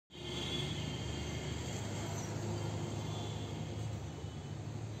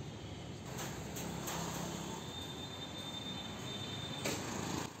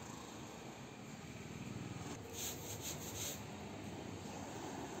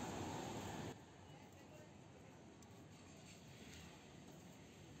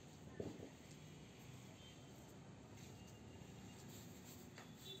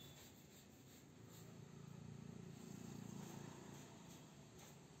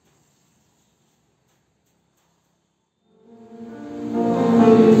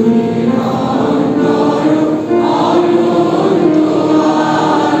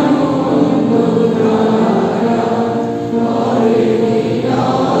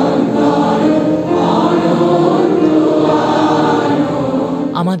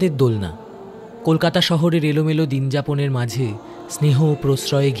আমাদের দোলনা, কলকাতা শহরের এলোমেলো দিনযাপনের মাঝে স্নেহ ও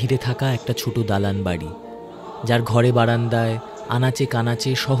প্রশ্রয়ে ঘিরে থাকা একটা ছোট দালান বাড়ি, যার ঘরে বারান্দায় আনাচে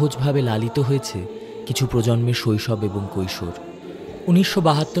কানাচে সহজভাবে লালিত হয়েছে কিছু প্রজন্মের শৈশব এবং কৈশোর।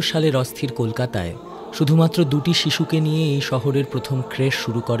 1972 সালের অস্থির কলকাতায় শুধুমাত্র 2টি শিশুকে নিয়ে এই শহরের প্রথম ক্রেশ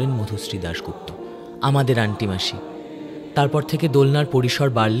শুরু করেন মধুশ্রী দাশগুপ্ত, আমাদের আন্টি মাসি। তারপর থেকে দোলনার পরিসর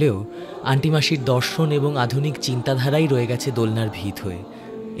বাড়লেও আন্টি মাসির দর্শন এবং আধুনিক চিন্তাধারাই রয়ে গেছে দোলনার ভিত হয়ে,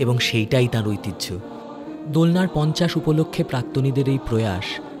 এবং সেইটাই তার ঐতিহ্য। দোলনার 50 উপলক্ষে প্রাক্তনীদের এই প্রয়াস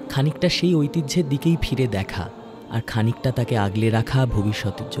খানিকটা সেই ঐতিহ্যের দিকেই ফিরে দেখা, আর খানিকটা তাকে আগলে রাখা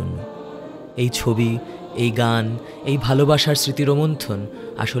ভবিষ্যতের জন্য। এই ছবি, এই গান, এই ভালোবাসার স্মৃতিরোমন্থন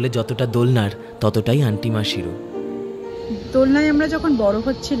আসলে যতটা দোলনার ততটাই আন্টি মাসিরও। দোলনায় আমরা যখন বড়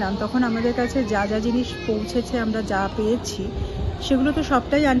হচ্ছিলাম তখন আমাদের কাছে যা যা জিনিস পৌঁছেছে, আমরা যা পেয়েছি, সেগুলো তো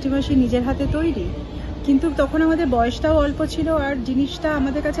সবটাই আন্টি মাসি নিজের হাতে তৈরি। কিন্তু তখন আমাদের বয়সটাও অল্প ছিল, আর জিনিসটা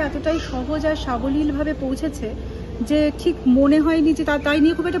আমাদের কাছে এতটাই সহজ আর সাবলীলভাবে পৌঁছেছে যে ঠিক মনে হয়নি যে তাই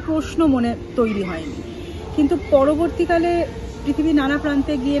নিয়ে খুব একটা প্রশ্ন মনে তৈরি হয়নি। কিন্তু পরবর্তীকালে পৃথিবীর নানা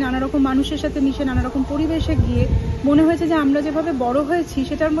প্রান্তে গিয়ে, নানা রকম মানুষের সাথে মিশে, নানা রকম পরিবেশে গিয়ে মনে হয়েছে যে আমরা যেভাবে বড় হয়েছি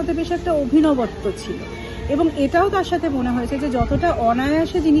সেটার মধ্যে বেশ একটা অভিনবত্ব ছিল। এবং এটাও তার সাথে মনে হয়েছে যে যতটা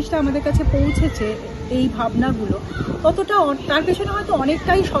অনায়াসে জিনিসটা আমাদের কাছে পৌঁছেছে, এই ভাবনাগুলো, ততটা তার পেছনে হয়তো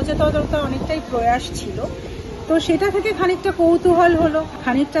অনেকটাই সচেতনতা, অনেকটাই প্রয়াস ছিল। তো সেটা থেকে খানিকটা কৌতূহল হলো,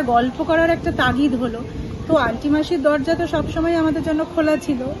 খানিকটা গল্প করার একটা তাগিদ হলো। তো আন্টি মাসির দরজা তো সবসময় আমাদের জন্য খোলা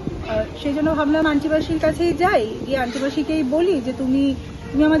ছিল। সেই জন্য ভাবলাম আন্টি মাসির কাছেই যাই, গিয়ে আন্টি মাসিকেই বলি যে তুমি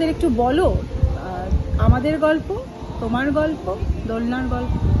আমাদের একটু বলো আমাদের গল্প, তোমার গল্প, দোলনার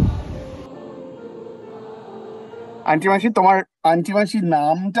গল্প। আন্টি মাসি, তোমার আন্টি মাসির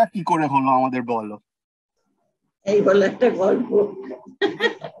নামটা কি করে হলো আমাদের বলো। এই বলো একটা গল্প।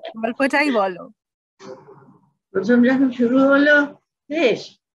 গল্পটাই বলো। প্রথম যখন শুরু হলো ক্রেশ,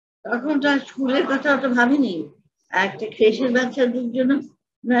 তখন তো আর স্কুলের কথা অত ভাবিনি। একটা ক্রেশের বাচ্চাদের জন্য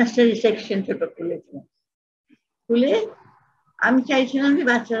নার্সারি সেকশন ছোট খুলেছিলাম। খুলে আমি চাইছিলাম যে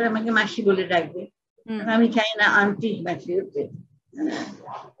বাচ্চারা আমাকে মাসি বলে ডাকবে, আমি চাই না আন্টি মাসি হতে।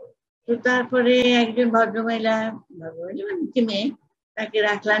 তো তারপরে একজন ভদ্রমহিলা মেয়ে, তাকে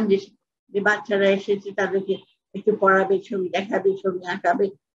রাখলাম যে বাচ্চারা এসেছে তাদেরকে একটু পড়াবে, ছবি দেখাবে, ছবি আঁকাবে,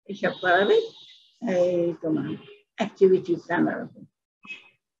 এসব করাবে, এই তোমার অ্যাক্টিভিটিস নানা রকম।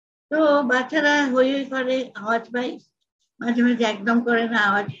 তো বাচ্চারা হই হই করে, আওয়াজ পাই, মাঝে মাঝে একদম করে না,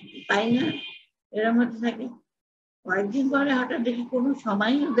 আওয়াজ পাই না, এরম হতে থাকে। কয়েকদিন পরে হঠাৎ দেখি কোনো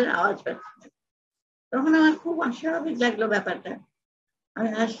সময়ই ওদের আওয়াজ পাচ্ছে না। তখন আমার খুব অস্বাভাবিক লাগলো ব্যাপারটা। আমি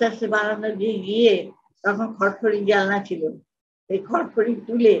আস্তে আস্তে বারান্দা দিয়ে গিয়ে, তখন খড়খড়ি জানলা ছিল, এই খড়খড়ি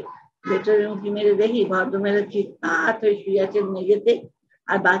তুলে ভেতরে উঁকি মেরে দেখি ভদ্রমেলা চিৎকার হয়ে শুয়ে আছে মেঝেতে,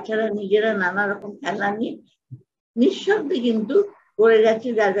 আর বাচ্চারা নিজেরা নানা রকম খেলনা নিয়ে নিঃশব্দে কিন্তু করে যাচ্ছে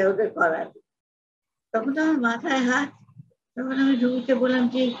যা যা ওদের করার। তখন তো আমার মাথায় হাত। তখন আমি ঢুকে বললাম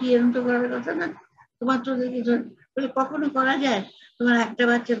যে কি এরকম তো করার কথা না, তোমার তো দেখি বলে কখনো করা যায়? তোমার একটা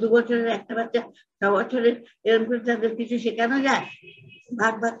বাচ্চা 2 বছরের, একটা বাচ্চা 6 বছরের, এরকম করে তাদের কিছু শেখানো যায়?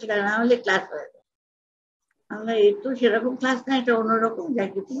 ভাগ ভাগ না হলে ক্লাস হয়ে যায়। আমরা এই তো সেরকম ক্লাস না, এটা অন্যরকম,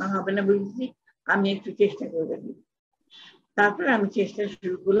 যাকে তোমার হবে না বুঝছি, আমি একটু চেষ্টা করে দেখি। তারপরে আমি চেষ্টা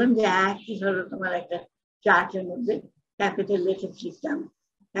শুরু করলাম যে একই ধরো তোমার একটা চার্টের মধ্যে ক্যাপিটাল লেটার লিখতাম,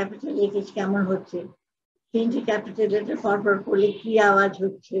 ক্যাপিটাল লেটার কেমন হচ্ছে, 3টে ক্যাপিটাল লেটার পরপর করলে কি আওয়াজ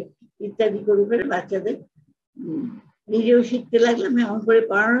হচ্ছে ইত্যাদি করে করে বাচ্চাদের নিজেও শিখতে লাগলাম, এমন করে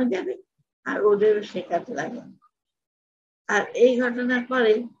পড়ানো যাবে, আর ওদেরও শেখাতে লাগলাম। আর এই ঘটনার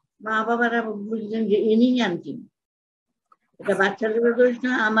পরে মা বাবারা বুঝলেন যে ইনি আন্টি, এটা বাচ্চাদেরও দোষ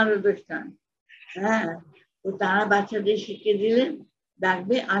না, আমারও দোষ না। হ্যাঁ, তো তারা বাচ্চাদের শিখিয়ে দিলেন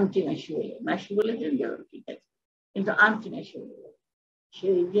ডাকবে আন্টি মাসি বলে। মাসি বলেছেন যে ঠিক আছে, কিন্তু আন্টি মাসি বলে।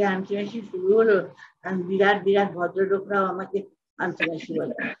 সেই যে আন্টি মাসি শুরু হলো, বিরাট বিরাট ভদ্রলোকরাও আমাকে আন্টি মাসি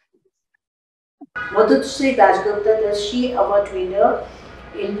বলে। Madhusree Dasgupta, the She Award winner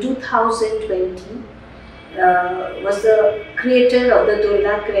in 2020, was the creator of the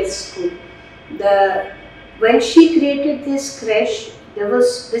Dolna Creche School. When she created this creche,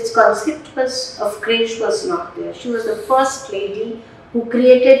 this concept of creche was not there. She was the first lady who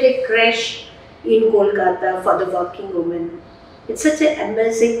created a creche in Kolkata for the working women. It's such an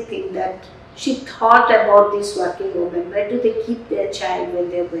amazing thing that she thought about these working women. Where do they keep their child when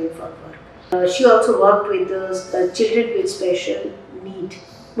they're going for work? She also worked with the children with special need.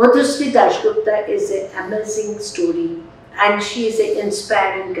 Madhusree Dasgupta is an amazing story, and she is an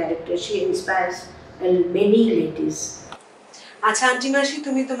inspiring character. She inspires many ladies. আচ্ছা aunty মাসি,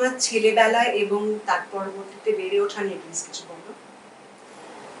 তুমি তোমার ছেলেবেলা এবং তার পরবর্তীতে বেড়ে ওঠা নিয়ে প্লিজ কিছু বলো।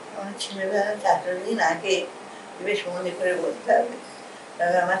 আমার ছেলেবেলা 4 দিন আগে বেশ মনে করে বলতে হবে।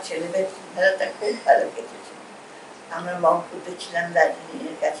 তবে আমার ছেলেদের বেলাটা খুব ভালো কেটেছে। আমরা মংপুতে ছিলাম,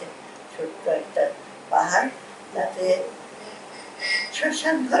 দার্জিলিংয়ের কাছে ছোট্ট একটা পাহাড়, তাতে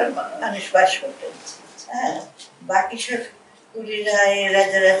শ্মশান ঘর মানুষ বাস করতেন। হ্যাঁ, বাকি সব কুলিরা এরা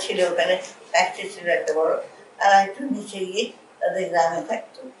যারা ছিল ওখানে ফ্যাক্টরি ছিল একটা বড়, তারা একটু নিচে গিয়ে তাদের গ্রামে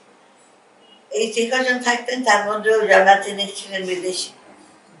থাকতো। এই যে কজন থাকতেন তার মধ্যেও জনাতিনিক ছিলেন বিদেশি।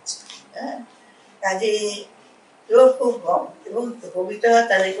 হ্যাঁ, কাজে লোক খুব কম, এবং কবিতা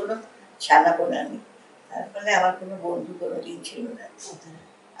তাদের কোনো ছানাপোনা নেই। তার ফলে আমার কোনো বন্ধু কোনোদিন ছিল না।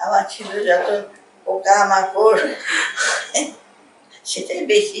 আমার ছিল যত পোকা মাকড় সেটাই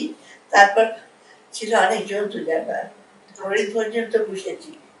বেশি। তারপর ছিল অনেক জন্তু জানোয়ার, হরিণ পর্যন্ত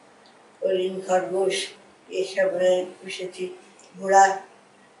পুষেছি, হরিণ খরগোশ এসব পুষেছি। ঘোড়া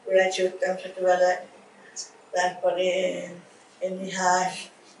ঘোড়া চড়তাম ছোটবেলায়। তারপরে এমনি হাঁস,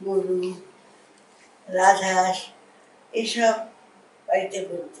 গরু, রাজহাঁস এইসব বাড়িতে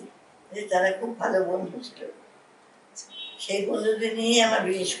ভর্তি। তারা খুব ভালো বন্ধু ছিল। সেই বন্ধুদের নিয়ে আমার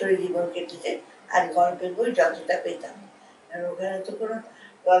বিশেষ করে জীবন কেটেছে। আর গল্পের বই যতটা পেতাম, আর ওখানে তো কোনো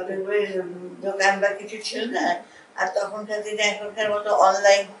গল্পের বইয়ের দোকান বা কিছু ছিল না। আর তখনকার দিনে এখনকার মতো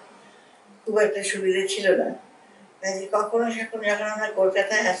অনলাইন খুব একটা সুবিধা ছিল না। কাজে কখনো যখন আমরা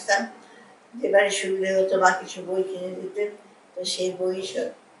কলকাতায় আসতাম, যেবারে সুবিধা হতো মা কিছু বই কিনে দিতেন, তো সেই বই সব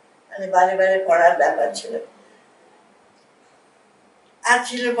মানে বারে বারে পড়ার ব্যাপার ছিল। আর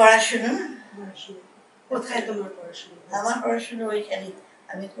ছিল পড়াশুনো। কোথায় তোমার পড়াশোনা? আমার পড়াশুনো ওইখানে।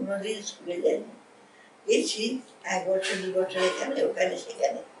 আমি কোনোদিন স্কুলে যাইনি, গেছি 1 বছর 2 বছর এখানে ওখানে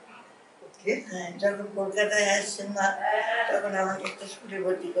সেখানে। হ্যাঁ, যখন কলকাতায় আসছেন মা তখন আমাকে একটা স্কুলে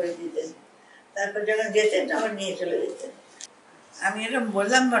ভর্তি করে দিতেন। তারপর যখন যেতেন তখন নিয়ে চলে যেতেন। আমি এরকম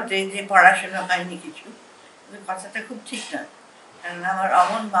বললাম বটে যে পড়াশোনা হয়নি কিছু, কিন্তু কথাটা খুব ঠিক না। কারণ আমার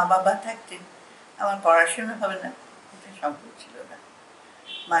অমন মা বাবা থাকতেন, আমার পড়াশোনা হবে না এটা সম্ভব ছিল না।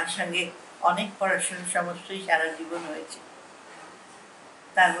 মার সঙ্গে অনেক পড়াশোনা সমস্তই সারা জীবন হয়েছে।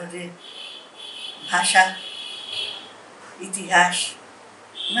 তার মধ্যে ভাষা, ইতিহাস,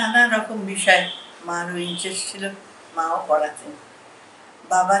 নানা রকম বিষয় মারও ইন্টারেস্ট ছিল, মাও পড়াতেন।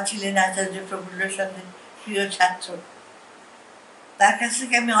 বাবা ছিলেন আচার্য প্রফুল্ল চন্দ্রের প্রিয় ছাত্র। তার কাছ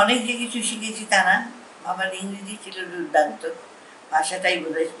থেকে আমি অনেক যে কিছু শিখেছি তা না। বাবার ইংরেজি ছিল দুর্দান্ত, ভাষাটাই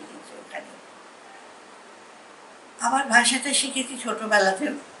বোধহয় শিখেছি ওখানে। আমার ভাষাটা শিখেছি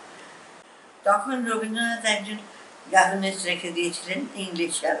ছোটবেলাতেও। তখন রবীন্দ্রনাথ একজন গার্ভনেস রেখে দিয়েছিলেন,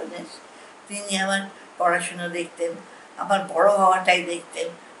 ইংলিশ গার্ভনেস। তিনি আমার পড়াশুনো দেখতেন, আমার বড় হওয়াটাই দেখতেন,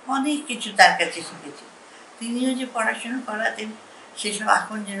 অনেক কিছু তার কাছে শিখেছি। তিনিও যে পড়াশুনো করাতেন সেসব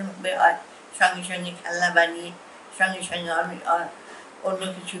এখন যেরকম হয়, সঙ্গে সঙ্গে খেলনা বানিয়ে, সঙ্গে সঙ্গে অন্য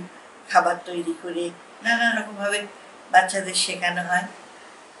কিছু খাবার তৈরি করে নানা রকমভাবে বাচ্চাদের শেখানো হয়,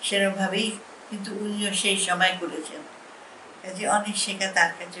 সেরকমভাবেই কিন্তু উনিও সেই সময় করেছেন। কাজে অনেক শেখা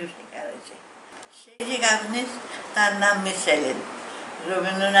তার কাছেও শেখা হয়েছে। সেই যে গার্ভনেস, তার নাম মিস এলেন।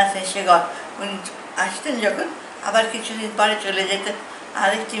 রবীন্দ্রনাথ এসে উনি আসতেন যখন, আবার কিছুদিন পরে চলে যেতেন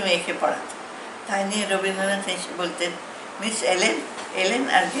আরেকটি মেয়েকে পড়াতেন। তাই নিয়ে রবীন্দ্রনাথ এসে বলতেন মিস এলেন, এলেন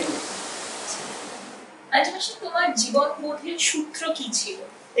আর গেলেন। আচ্ছা, তোমার জীবন বোধের সূত্র কি ছিল?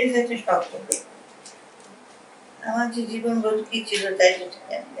 এই হচ্ছে সব থেকে আমার যে জীবন বোধ কি ছিল তাই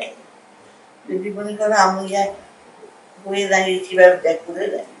যদি মনে করো আমি যা বইয়ে দাঁড়িয়েছি বা ব্যাগ করে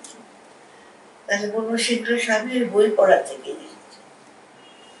দাঁড়িয়েছি, তাহলে বলবো সেগুলো সবই বই পড়ার থেকে এসেছে।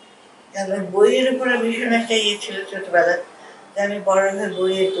 কারণ বইয়ের উপরে ভীষণ একটা ইয়ে ছিল ছোটবেলা, যে আমি বড় হয়ে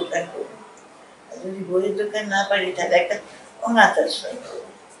বইয়ের দোকান করবো। যদি বইয়ের দোকান না পারি তাহলে একটা অনাথ আশ্রম করবো।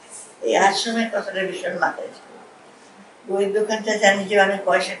 এই আশ্রমের কথাটা ভীষণ মাথায় ছিল। বইয়ের দোকানটা জানি যে অনেক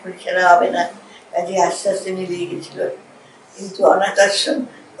পয়সা খরচা হবে না, কাজে আস্তে আস্তে মিলিয়ে গেছিল। কিন্তু অনাথ আশ্রম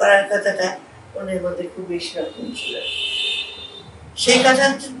করার কথাটা মনের মধ্যে খুব বেশি রকম ছিল। সেই কথা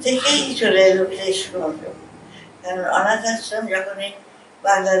থেকেই চলে এলো দেশবন্ধ। কারণ অনাথ আশ্রম যখন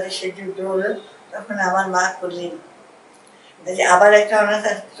বাংলাদেশে যুদ্ধ হলো তখন আমার মা করলেন, কাজে আবার একটা অনাথ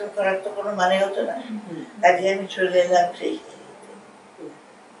আশ্রম করার তো কোনো মানে হতো না। কাজে আমি চলে এলাম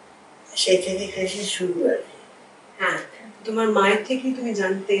সেই থেকে ক্রেশে শুরু আর কি। হ্যাঁ, তোমার মায়ের থেকেই তুমি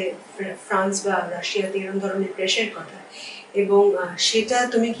জানতে ফ্রান্স বা রাশিয়াতে এরকম ধরনের ক্রেশের কথা, এবং সেটা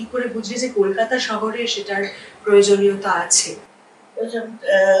তুমি কি করে বুঝলে যে কলকাতা শহরে সেটার প্রয়োজনীয়তা আছে?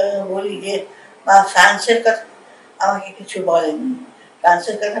 বলি যে মা ফ্রান্সের কথা আমাকে কিছু বলেনি।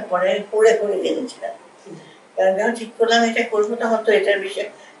 ফ্রান্সের কথা পড়ে পড়ে জেনেছিলাম। কারণ যখন ঠিক করলাম এটা করবো তখন তো এটার বিষয়ে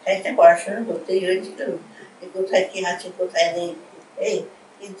একটা পড়াশোনা করতেই হয়েছিল, কোথায় কি আছে কোথায় নেই এই।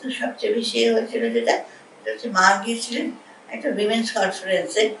 কিন্তু সবচেয়ে বেশি হয়েছিল যেটা হচ্ছে মা গিয়েছিলেন একটা উইমেন্স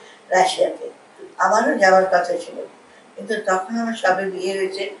কনফারেন্সে রাশিয়াতে। আমারও যাওয়ার কথা ছিল, কিন্তু তখন আমার সবে বিয়ে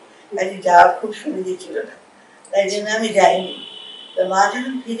হয়েছে, কাজে যাওয়ার খুব সুবিধে ছিল না, তাই জন্য আমি যাইনি। তো মা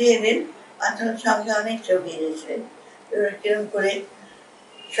যখন ফিরে এলেন মা তখন সঙ্গে অনেক ছবি এনেছিলেন। কিরম করে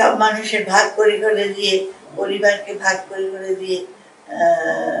সব মানুষের ভাগ করে করে দিয়ে, পরিবারকে ভাগ করে করে দিয়ে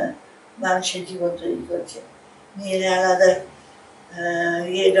মানুষের জীবন তৈরি করছে। মেয়েরা আলাদা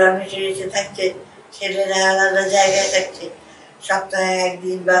ডরমিটরিতে থাকছে, ছেলেরা আলাদা জায়গায় থাকছে, সপ্তাহে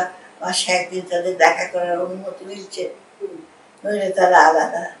একদিন বা মাসে একদিন তাদের দেখা করার অনুমতি মিলছে, নইলে তারা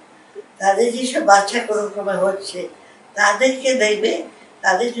আলাদা। তাদের যেসব বাচ্চা কোনো ক্রমে হচ্ছে তাদেরকে দেখবে,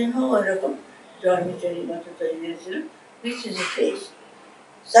 তাদের জন্য ওইরকম ডরমিটরির মতো তৈরি হয়েছিল, which is a place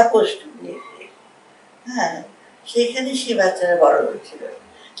supposed to be a place. হ্যাঁ, সেখানে সে বাচ্চারা বড় হচ্ছিল,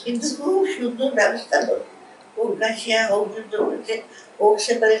 কিন্তু খুব সুন্দর ব্যবস্থা হোক, হোক রাশিয়া, হোক যুদ্ধ করেছে, হোক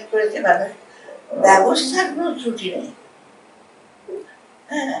সেপারেট করেছে মানুষ, ব্যবস্থার কোনো ত্রুটি নেই।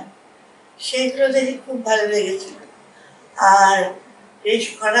 হ্যাঁ, সেগুলো দেখে খুব ভালো লেগেছিল। আর রেশ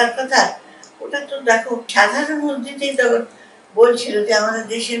করার কথা, ওটা তো দেখো সাধারণ মধ্যেই তখন বলছিল যে আমাদের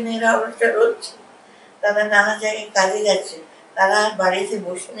দেশের মেয়েরা অবসর হচ্ছে, তারা নানা জায়গায় কাজে যাচ্ছে, তারা আর বাড়িতে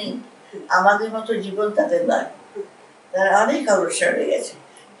বসে নেই, আমাদের মতো জীবন তাদের নয়, তারা অনেক অবসর হয়ে গেছে,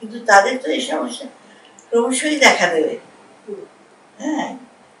 কিন্তু তাদের তো এই সমস্যা ক্রমশই দেখা দেবে। হ্যাঁ,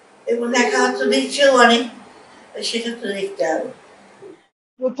 এবং দেখা হয়তো দেখছেও অনেক, সেটা তো দেখতে হবে।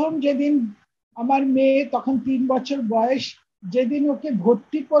 প্রথম যেদিন আমার মেয়ে, তখন 3 বছর বয়স, যেদিন ওকে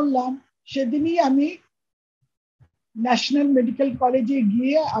ভর্তি করলাম সেদিনই আমি ন্যাশনাল মেডিকেল কলেজে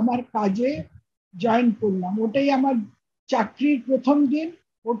গিয়ে আমার কাজে জয়েন করলাম। ওটাই আমার চাকরির প্রথম দিন,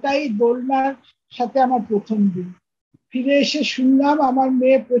 ওটাই দোলনার সাথে আমার প্রথম দিন। ফিরে এসে শুনলাম আমার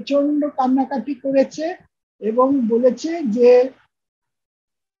মেয়ে প্রচন্ড কান্নাকাটি করেছে এবং বলেছে যে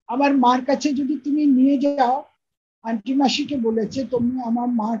আমার মার কাছে যদি তুমি নিয়ে যাও, আন্টি মাসিকে বলেছে তুমি আমার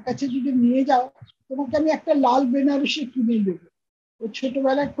মার কাছে যদি নিয়ে যাও তোমাকে আমি একটা লাল বেনারসি কিনে দেবো। ও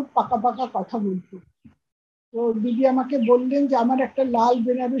ছোটবেলায় খুব পাকা পাকা কথা বলতো। তো দিদি আমাকে বললেন যে আমার একটা লাল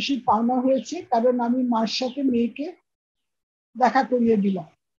বেনারসি পাওনা হয়েছে, কারণ আমি মার সাথে মেয়েকে দেখা করিয়ে দিলাম।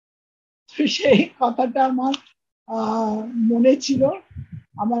 তো সেই কথাটা আমার মনে ছিল।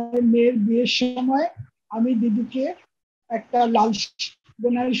 আমার মেয়ের বিয়ের সময় আমি দিদিকে একটা লাল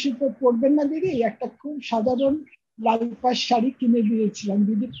বেনারসি, তো পরবেন না দিদি, একটা খুব সাধারণ লাল পাড় শাড়ি কিনে দিয়েছিলাম।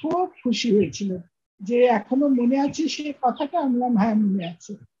 দিদি খুব খুশি হয়েছিল যে এখনো মনে আছে সেই কথাটা। আমি বললাম হ্যাঁ মনে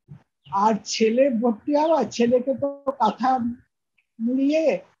আছে। আর ছেলে ভর্তি হওয়া, ছেলেকে তো কাঁথা মুড়িয়ে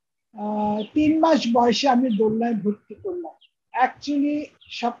 3 মাস বয়সে আমি দোলনায় ভর্তি করলাম। অ্যাকচুয়ালি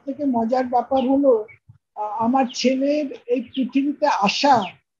সব থেকে মজার ব্যাপার হলো আমার ছেলের এই পৃথিবীতে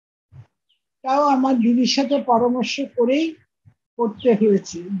আসাটাও আমার দিদির সাথে পরামর্শ করেই করতে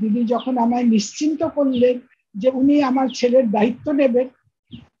হয়েছে। দিদি যখন আমায় নিশ্চিন্ত করলেন যে উনি আমার ছেলের দায়িত্ব নেবেন,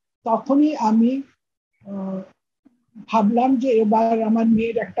 তখনই আমি ভাবলাম যে এবার আমার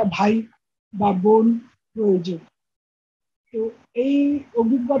মেয়ের একটা ভাই বা বোন প্রয়োজন। তো এই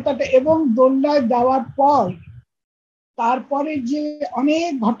অভিজ্ঞতাটা, এবং দোলনায় দেওয়ার পর তারপরে যে অনেক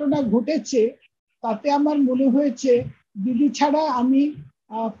ঘটনা ঘটেছে, তাতে আমার মনে হয়েছে দিদি ছাড়া আমি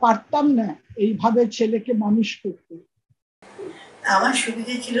পারতাম না এইভাবে ছেলেকে মানুষ করতে। আমার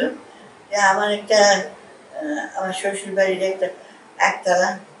সুবিধে ছিল যে আমার আমার শ্বশুর বাড়ির একটা একতলা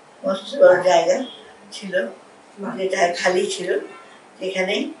মস্ত বড় জায়গা ছিল, যেটা খালি ছিল,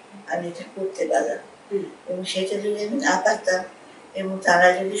 যেখানে আমি এটা করতে পারলাম। এবং সেটা যদি আমি না পারতাম এবং তারা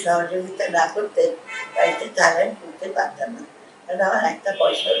যদি সহযোগিতা না করতেন বাড়িতে, তাহলে আমি করতে পারতাম না, কারণ আমার একটা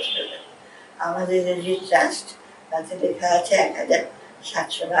পয়সাও ছিল না। আমাদের যে ট্রাস্ট, তাতে লেখা আছে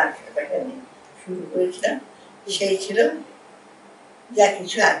 1,700 না 800 টাকা নিয়ে শুরু করেছিলাম, সেই ছিল যা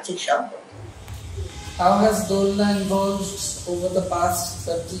কিছু আর্থিক সম্পদ। How has Dolna evolved over the past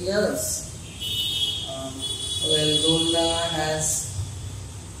 30 years? Well, Dolna has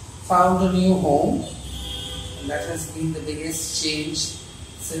found a new home, and that has been the biggest change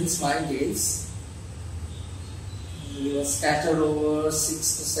since my days. We were scattered over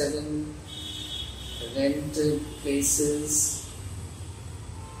 6 to 7 rented places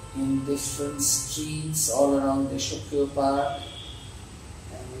in different streets all around the Shukyo Park.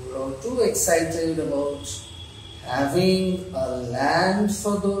 We were all too excited about having a land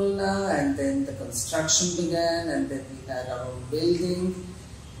for Dolna, and then the construction began, and then we had our own building,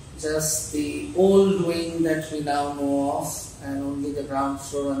 just the old wing that we now know of, and only the ground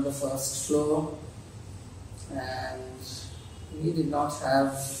floor and the first floor. And we did not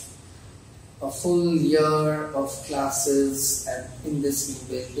have a full year of classes in this new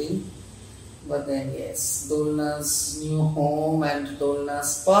building. But then yes, Dolna's new home and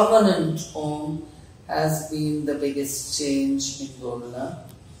Dolna's permanent home has been the biggest change in Dolna.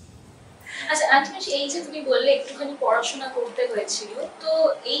 আচ্ছা aunty মাসি, এই যে তুমি বললে একটুখানি পড়াশোনা করতে হয়েছিল, তো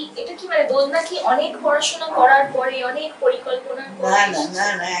এটা কি মানে দোলনা কি অনেক পড়াশোনা করার পরে, অনেক পরিকল্পনার পরে? না না না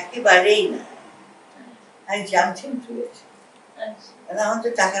না, একেবারেই না। আমি জামছেন তুলেছি, আমার তো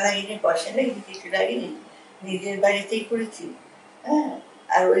টাকা লাগেনি, পয়সা লাগেনি, কিছু লাগেনি, নিজের বাড়িতেই করেছি। হ্যাঁ,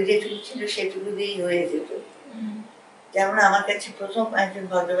 আর ওই যেটুকু ছিল সেটুকু দিয়েই হয়ে যেত। যেমন আমার কাছে প্রথম একজন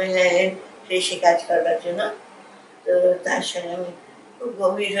ভদ্রমহিলা এলেন ক্রেশে কাজ করবার জন্য, তো তার সঙ্গে আমি খুব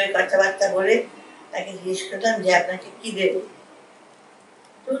গভীর হয়ে কথাবার্তা বলে তাকে জিজ্ঞেস করলাম যে আপনাকে কি দেব।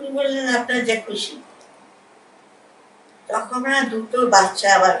 তো উনি বললেন আপনার যা খুশি। তখন না দুটো বাচ্চা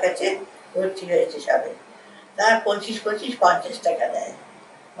আমার কাছে ভর্তি হয়েছে সবে, তার 25-50 টাকা দেয়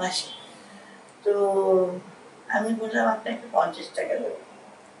মাসে। তো আমি বললাম আপনাকে 50 টাকা দেবো।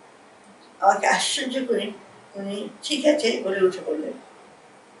 আমাকে আশ্চর্য করে উনি ঠিক আছে বলে উঠে পড়লেন,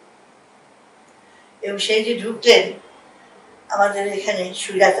 এবং সেই যে ঢুকলেন আমাদের এখানে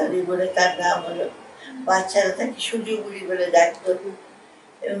সুজাতাদি বলে তার নাম হলো, বাচ্চারা তাকে সুজু বুড়ি বলে ডাকত,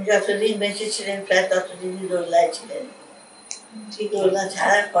 এবং যতদিন বেঁচে ছিলেন প্রায় ততদিনই দোলনায় ছিলেন। দোলনা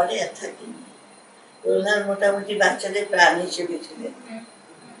ছাড়ার পরে আর থাকিনি। দোলনার মোটামুটি বাচ্চাদের প্রাণ হিসেবে ছিলেন,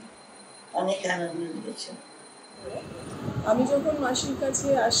 অনেক আনন্দ দিয়েছেন। আমি যখন মাসির কাছে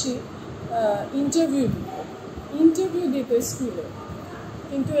আসি ইন্টারভিউ দিতে স্কুলে,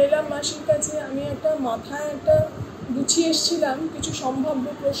 কিন্তু এলাম মাসির কাছে, আমি মাথায় গুছিয়ে এসেছিলাম কিছু সম্ভাব্য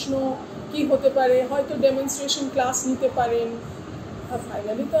প্রশ্ন কি হতে পারে, হয়তো ডেমনস্ট্রেশন ক্লাস নিতে পারেন। আর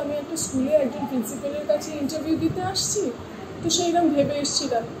ফাইনালি তো আমি একটা স্কুলে একজন প্রিন্সিপালের কাছে ইন্টারভিউ দিতে আসছি, তো সেইরকম ভেবে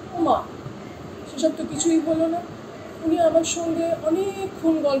এসেছিলাম। ও মা, সেসব তো কিছুই হলো না। উনি আমার সঙ্গে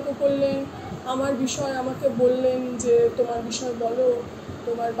অনেকক্ষণ গল্প করলেন, আমার বিষয় আমাকে বললেন যে তোমার বিষয় বলো,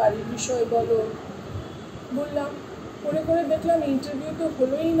 তোমার বাড়ির বিষয় বলো। বললাম, করে করে দেখলাম ইন্টারভিউ তো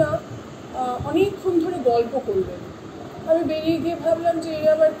হলোই না, অনেকক্ষণ ধরে গল্প করলেন। আমি বেরিয়ে গিয়ে ভাবলাম যে এই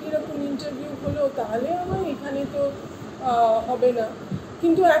আবার কীরকম ইন্টারভিউ হলো, তাহলে আমার এখানে তো হবে না।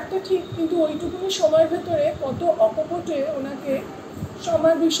 কিন্তু একটা ঠিক, কিন্তু ওইটুকুনি সময়ের ভেতরে কত অকপটে ওনাকে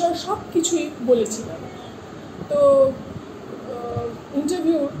আমার বিষয় সব কিছুই বলেছিলাম। তো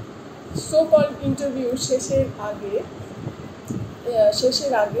ইন্টারভিউ শেষের আগে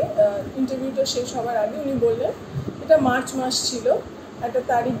ইন্টারভিউটা শেষ হওয়ার আগে উনি বললেন, এটা মার্চ মাস ছিল, একটা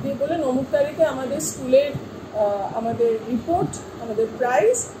তারিখ দিয়ে বললেন অমুক তারিখে আমাদের স্কুলের আমাদের রিপোর্ট, আমাদের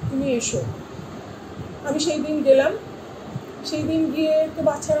প্রাইজ, তুমি এসো। আমি সেই দিন গেলাম। সেই দিন গিয়ে তো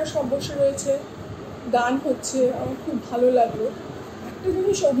বাচ্চারা সব বসে রয়েছে, গান হচ্ছে, আমার খুব ভালো লাগলো। একটা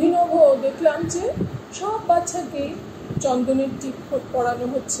জিনিস অভিনব দেখলাম যে সব বাচ্চাকেই চন্দনের টিপ পরানো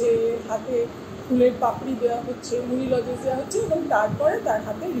হচ্ছে, হাতে ফুলের পাপড়ি দেওয়া হচ্ছে, মুড়ি লজেস দেওয়া হচ্ছে, এবং তারপরে তার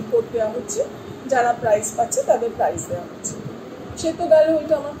হাতে রিপোর্ট দেওয়া হচ্ছে, যারা প্রাইজ পাচ্ছে তাদের প্রাইজ দেওয়া হচ্ছে। সে তো গেল,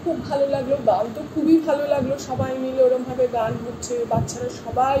 ওইটা আমার খুব ভালো লাগলো। গান তো খুবই ভালো লাগলো, সবাই মিলে ওরমভাবে গান হচ্ছে, বাচ্চারা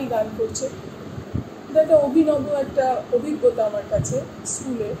সবাই গান করছে। এটা অভিনব একটা অভিজ্ঞতা আমার কাছে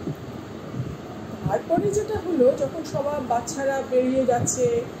স্কুলে। তারপরে যেটা হলো, যখন সবাই বাচ্চারা বেরিয়ে যাচ্ছে,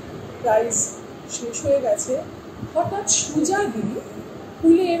 প্রাইজ শেষ হয়ে গেছে, হঠাৎ সুজাদি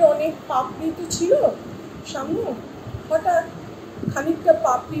ফুলের অনেক পাপড়ি তো ছিল সামনে, হঠাৎ খানিকটা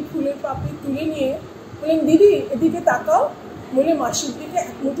ফুলের পাপড়ি তুলে নিয়ে বললেন, দিদি এদিকে তাকাও, বলে মাসির দিকে এক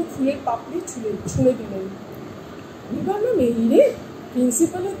মুঠো ফুলের পাপড়ি ছুঁড়ে দিলেন। আমি ভাবলাম, এই রে,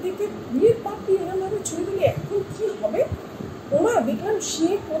 প্রিন্সিপালের দিকে ফুলের পাপড়ি এরমভাবে ছুঁড়ে দিলে এখন কি হবে। ওমা, দেখলাম সে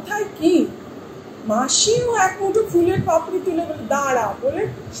কোথায় কি, মাসিও এক মুঠো ফুলের পাপড়ি তুলে বলে দাঁড়া বলে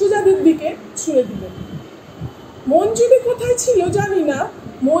সুজাদির দিকে ছুঁড়ে দিলেন। মঞ্জুদি কোথায় ছিল জানি না,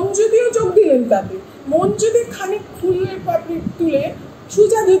 মঞ্জুদিও যোগ দিলেন তাতে। মঞ্জুদি খানিক ফুলের পাপড়ি তুলে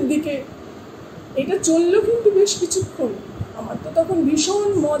সুজাদির দিকে। এটা চললো কিন্তু বেশ কিছুক্ষণ। আমার তো তখন ভীষণ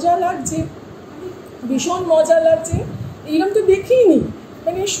মজা লাগছে। এইরকম তো দেখিনি,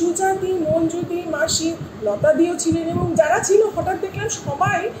 মানে সুজাদি, মঞ্জুদি, মাসি, লতা দিয়েও ছিলেন, এবং যারা ছিল হঠাৎ দেখলাম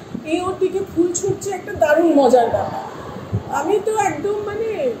সবাই এই ওর দিকে ফুল ছুটছে, একটা দারুণ মজার ব্যাপার। আমি তো একদম মানে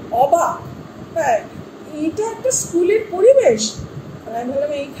অবাক। হ্যাঁ, এইটা একটা স্কুলের পরিবেশ। আমি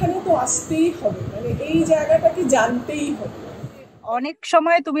ভাবলাম এইখানে তো আসতেই হবে, মানে এই জায়গাটাকে জানতেই হবে। অনেক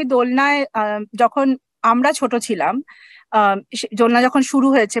সময় তুমি দোলনায় যখন আমরা ছোট ছিলাম, দোলনা যখন শুরু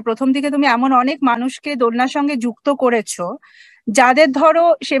হয়েছে, প্রথম দিকে তুমি এমন অনেক মানুষকে দোলনার সঙ্গে যুক্ত করেছো যাদের ধরো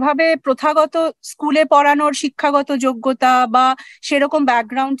সেভাবে প্রথাগত স্কুলে পড়ানোর শিক্ষাগত যোগ্যতা বা সেরকম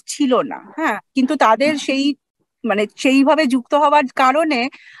ব্যাকগ্রাউন্ড ছিল না। হ্যাঁ, কিন্তু তাদের সেইভাবে যুক্ত হওয়ার কারণে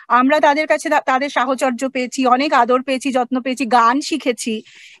আমরা তাদের কাছে তাদের সাহচর্য পেয়েছি, অনেক আদর পেয়েছি, যত্ন পেয়েছি, গান শিখেছি।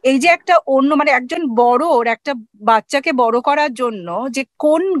 এই যে একটা একজন একটা বাচ্চাকে বড় করার জন্য যে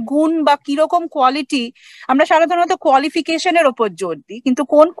কোন গুণ বা কিরকম কোয়ালিটি, আমরা সাধারণত কোয়ালিফিকেশনের ওপর জোর দিই, কিন্তু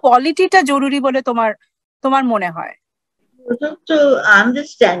কোন কোয়ালিটিটা জরুরি বলে তোমার মনে হয়? প্রথম তো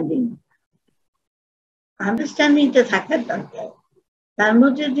আন্ডারস্ট্যান্ডিং, আন্ডারস্ট্যান্ডিংটা থাকার দরকার। তার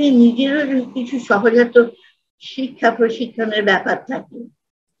মধ্যে যে নিজেরও কিছু সহজাত শিক্ষা প্রশিক্ষণের ব্যাপার থাকে,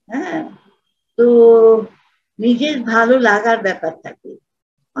 হ্যাঁ, তো নিজের ভালো লাগার ব্যাপার থাকে,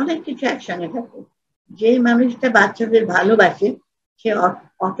 অনেক কিছু একসঙ্গে থাকে। যে মানুষটা বাচ্চাদের ভালোবাসে সে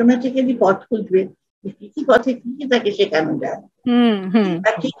অটোমেটিক্যালি পথ খুঁজবে কি কি পথে কি কি তাকে শেখানো যায়,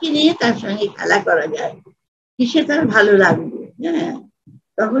 কি কি নিয়ে তার সঙ্গে খেলা করা যায়, কিসে তার ভালো লাগবে। হ্যাঁ,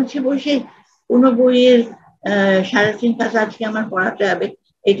 তখন সে বসে কোনো বইয়ের 3.5 পাতা আজকে আমার পড়াতে হবে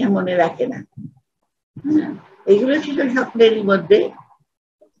এটা মনে রাখে না। এগুলো ছিল স্বপ্নেরই মধ্যে।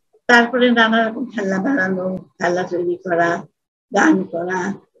 তারপরে নানা রকম খেলনা বানানো, খেলনা তৈরি করা, গান করা,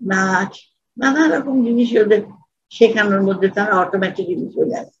 নাচ, নানা রকম জিনিস ওদের শেখানোর মধ্যে তারা অটোমেটিক্যালি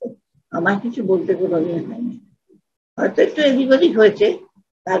চলে আসছে। আমার কিছু বলতে কোনো ইয়ে হয়নি, হয়তো একটু এদিক ওদিক হয়েছে,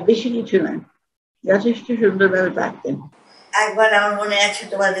 তার বেশি কিছু না, যথেষ্ট সুন্দরভাবে পারতেন। একবার আমার মনে আছে,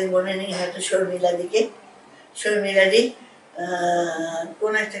 তোমাদের মনে নেই হয়তো, শর্মিলাদি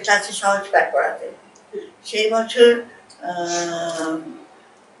কোন একটা ক্লাসে সহজ পাঠ পড়াতে, সেই বছর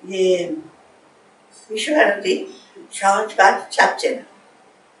বিশ্বভারতী সহজ পাঠ ছাপছে না,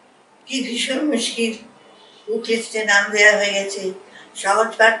 কি ভীষণ মুশকিল, বুক লিস্টে নাম দেওয়া হয়ে গেছে। সহজ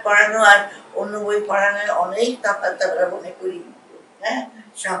পাঠ পড়ানো আর অন্য বই পড়ানোর অনেক তফাৎ আমরা মনে করি। হ্যাঁ,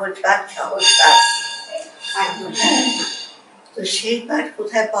 সহজ পাঠ তো সেই পাঠ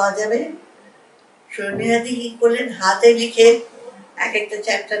কোথায় পাওয়া যাবে? শর্মিলাদি কি করলেন, হাতে লিখে এক একটা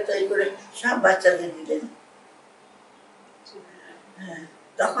চ্যাপ্টার তৈরি করে সব বাচ্চাদের দিলেন। হ্যাঁ,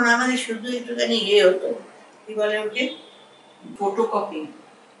 তখন আমাদের শুধু একটুখানি হতো, কি বলে ওকে,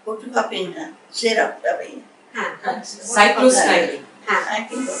 ফটোকপি না, জেরক্স,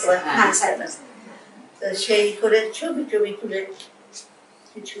 তো সেই করে ছবি তুলে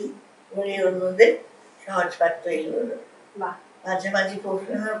কিছু ঘুরে অন্যদের সহজ পাঠ তৈরি হলো। মাঝে মাঝে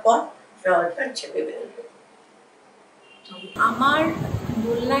পড়ানোর পর সহজ পাঠ ছেপে বেরোলো। আমার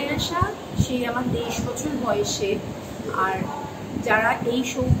দোলনায় আসা সেই আমার 23 বছর বয়সে, আর যারা এই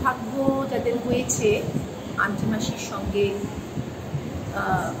সৌভাগ্য যাদের হয়েছে আন্টি মাসির সঙ্গে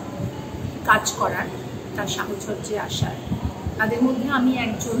কাজ করার, তার সাহচর্যে আসার, তাদের মধ্যে আমি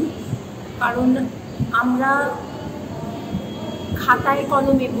একজন। কারণ আমরা খাতায়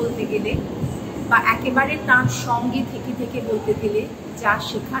কলমে বলতে গেলে বা একেবারে তার সঙ্গে থেকে থেকে বলতে গেলে যা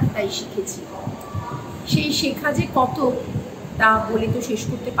শেখার তাই শিখেছি। সেই শেখা যে কত তা বলে তো শেষ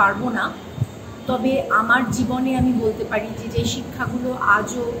করতে পারবো না, তবে আমার জীবনে আমি বলতে পারি যে যে শিক্ষাগুলো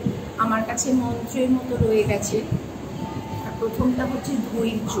আজও আমার কাছে মন্ত্রের মতো রয়ে গেছে, প্রথমটা হচ্ছে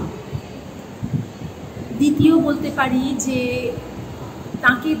ধৈর্য। দ্বিতীয় বলতে পারি যে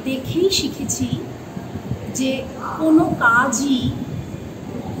তাকে দেখেই শিখেছি যে কোনো কাজই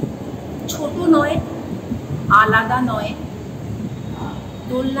ছোট নয়, আলাদা নয়।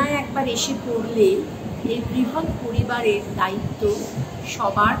 দোলনায় একবার এসে পড়লে এই বৃহৎ পরিবারের দায়িত্ব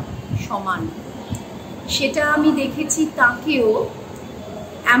সবার সমান। সেটা আমি দেখেছি তাকেও।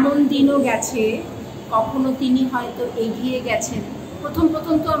 এমন দিনও গেছে কখনো তিনি হয়তো এগিয়ে গেছেন।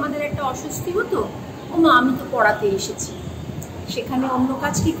 প্রথম তো আমাদের একটা অস্বস্তি হতো, আমি তো পড়াতে এসেছি, সেখানে অন্য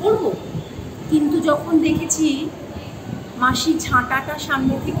কাজ কি করব। কিন্তু যখন দেখেছি মাসি ঝাঁটাটা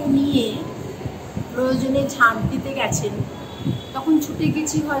সামনে থেকে নিয়ে প্রয়োজনে ঝাঁট দিতে গেছেন, তখন ছুটে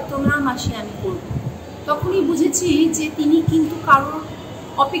গেছি হয়তো না মাসি আমি করব। তখনই বুঝেছি যে তিনি কিন্তু কারোর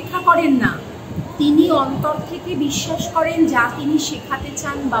অপেক্ষা করেন না, তিনি অন্তর থেকে বিশ্বাস করেন যা তিনি শেখাতে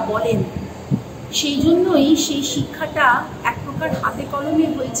চান বা বলেন। সেই জন্যই সেই শিক্ষাটা এক প্রকার হাতে কলমে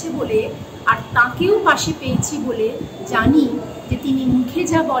হয়েছে বলে, আর তাকেও পাশে পেয়েছি বলে জানি যে তিনি মুখে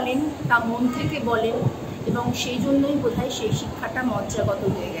যা বলেন তা মন থেকে বলেন, এবং সেই জন্যই বোধহয় সেই শিক্ষাটা মজ্জাগত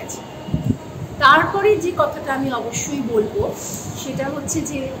হয়ে গেছে। তারপরে যে কথাটা আমি অবশ্যই বলবো সেটা হচ্ছে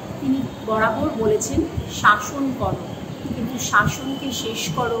যে তিনি বরাবর বলেছেন শাসন করো, কিন্তু শাসনকে শেষ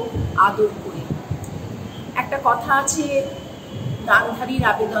করো আদর করে। একটা কথা আছে গান্ধারীর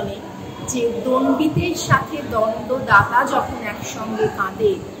আবেদনে যে দণ্ডিতের সাথে দণ্ডদাতা যখন একসঙ্গে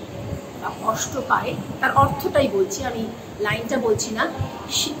কাঁদে বা কষ্ট পায়, তার অর্থটাই বলছি, আমি লাইনটা বলছি না,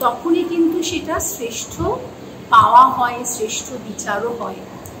 তখনই কিন্তু সেটা শ্রেষ্ঠ পাওয়া হয়, শ্রেষ্ঠ বিচারও হয়।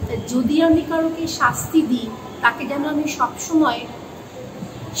 যদি আমি কারোকে শাস্তি দিই, তাকে যেন আমি সবসময়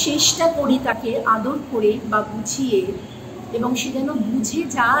চেষ্টা করি তাকে আদর করে বা বুঝিয়ে, এবং সে যেন বুঝে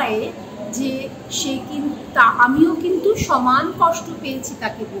যায় যে সে কিন্তু আমিও কিন্তু সমান কষ্ট পেয়েছি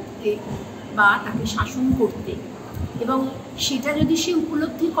তাকে বকতে বা তাকে শাসন করতে, এবং সেটা যদি সে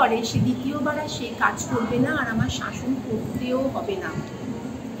উপলব্ধি করে সে দ্বিতীয়বার আর সে কাজ করবে না, আর আমার শাসন করতেও হবে না।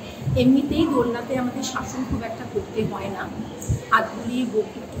 এমনিতেই দোলনাতে আমাদের শাসন খুব একটা করতে হয় না, হাত বুলিয়ে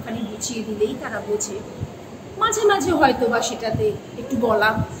বকে একটুখানি গুছিয়ে দিলেই তারা বোঝে। মাঝে মাঝে হয়তো বা সেটাতে একটু গলা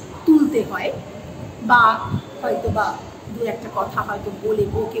তুলতে হয়, বা হয়তো বা দু একটা কথা হয়তো বলে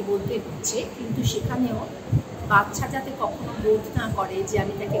বউকে বলতে হচ্ছে, কিন্তু সেখানেও বাচ্চা যাতে কখনো বোধ না করে যে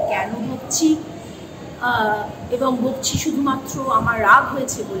আমি তাকে কেন বকছি, এবং বকছি শুধুমাত্র আমার রাগ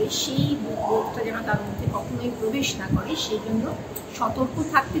হয়েছে বলে, সেই বোধটা যেন তার মধ্যে কখনোই প্রবেশ না করে, সেই জন্য সতর্ক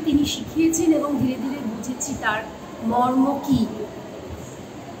থাকতে তিনি শিখিয়েছেন এবং ধীরে ধীরে বুঝেছি তার মর্ম কী।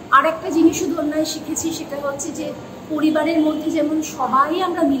 আর একটা জিনিসও দোলনায় শিখেছি, সেটা হচ্ছে যে পরিবারের মধ্যে যেমন সবাই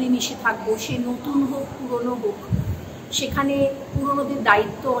আমরা মিলেমিশে থাকবো, সে নতুন হোক পুরনো হোক, সেখানে পুরনোদের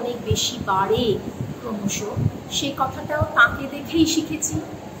দায়িত্ব অনেক বেশি বাড়ে ক্রমশ, সে কথাটাও তাকে দেখেই শিখেছি।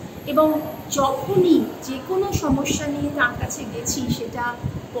 এবং যখনই যে কোনো সমস্যা নিয়ে তার কাছে গেছি, সেটা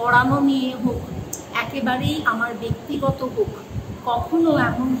পড়ানো নিয়ে হোক, একেবারেই আমার ব্যক্তিগত হোক, কখনো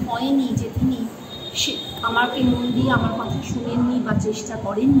এমন হয়নি যে তিনি আমাকে মন দিয়ে আমার কথা শুনেননি বা চেষ্টা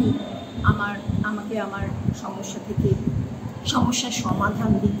করেননি আমাকে আমার সমস্যার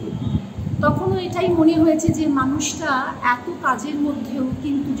সমাধান দিতে। তখনও এটাই মনে হয়েছে যে মানুষটা এত কাজের মধ্যেও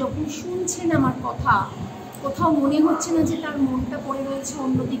কিন্তু যখন শুনছেন আমার কথা, কোথাও মনে হচ্ছে না যে তার মনটা পড়ে রয়েছে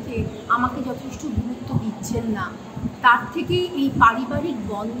অন্যদিকে, আমাকে যথেষ্ট গুরুত্ব দিচ্ছেন না। তার থেকে এই পারিবারিক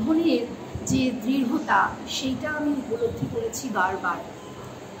বন্ধনের যে দৃঢ়তা, সেইটা আমি উপলব্ধি করেছি বারবার।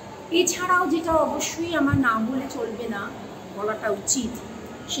 এছাড়াও যেটা অবশ্যই আমার না বলে চলবে না, বলাটা উচিত,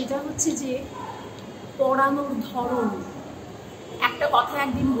 সেটা হচ্ছে যে পড়ানোর ধরন। একটা কথা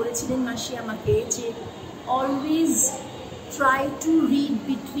একদিন বলেছিলেন মাসি আমাকে, যে always try to read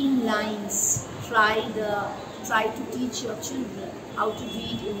between lines, try to teach your children how to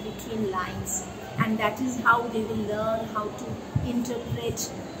read in between lines, and that is how they will learn how to interpret,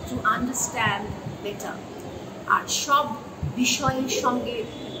 to understand better. আর সব বিষয়ের সঙ্গে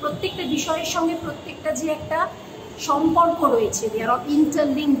প্রত্যেকটা যে একটা সম্পর্ক রয়েছে, they are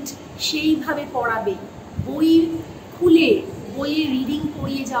interlinked, সেইভাবে পড়াবে। বই খুলে বইয়ে রিডিং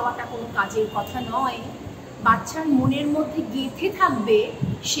পড়িয়ে যাওয়াটা কোনো কাজের কথা নয়। বাচ্চার মনের মধ্যে গেঁথে থাকবে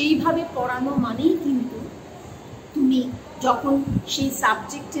সেইভাবে পড়ানো মানেই কিন্তু তুমি যখন সেই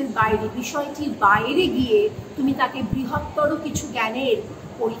সাবজেক্টের বাইরে, বিষয়টির বাইরে গিয়ে তুমি তাকে বৃহত্তর কিছু জ্ঞানের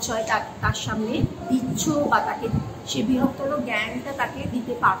পরিচয় তার সামনে দিচ্ছ, বা তাকে সে বৃহত্তর জ্ঞানটা তাকে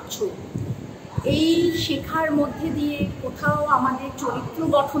দিতে পারছো। এই শেখার মধ্যে দিয়ে কোথাও আমাদের চরিত্র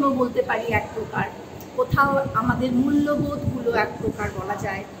গঠনও বলতে পারি এক প্রকার, কোথাও আমাদের মূল্যবোধগুলো এক প্রকার বলা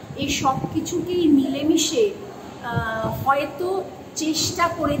যায়। এই সব কিছুকেই মিলেমিশে হয়তো চেষ্টা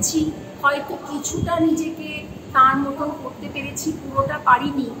করেছি, হয়তো কিছুটা নিজেকে তার মতন করতে পেরেছি, পুরোটা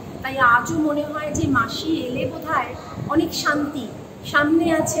পারিনি। তাই আজও মনে হয় যে মাসি এলে বোধহয় অনেক শান্তি। সামনে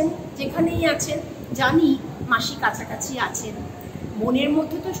আছেন, যেখানেই আছেন জানি মাসি কাছাকাছি আছেন, মনের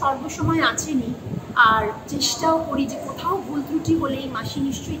মধ্যে তো সর্বসময় আছেনই, আর চেষ্টাও করি যে কোথাও ভুল ত্রুটি হলেই মাসি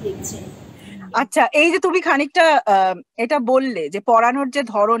নিশ্চয়ই দেখছেন। আচ্ছা, এই যে তুমি খানিকটা এটা বললে যে পড়ানোর যে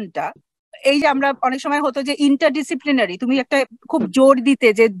ধরনটা, এই যে আমরা অনেক সময় হতো যে ইন্টারডিসিপ্লিনারি, তুমি একটা খুব জোর দিতে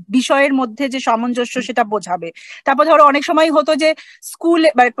যে বিষয়ের মধ্যে যে সামঞ্জস্য সেটা বোঝাবে। তারপর ধরো অনেক সময় হতো যে স্কুলে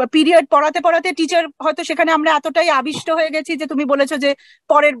পিরিয়ড পড়াতে পড়াতে টিচার হয়তো সেখানে আমরা এতটাই আবিষ্ট হয়ে গেছি যে তুমি বলেছো যে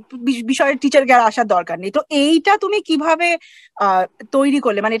পরের বিষয়ের টিচার কে আসার দরকার নেই। তো এইটা তুমি কিভাবে তৈরি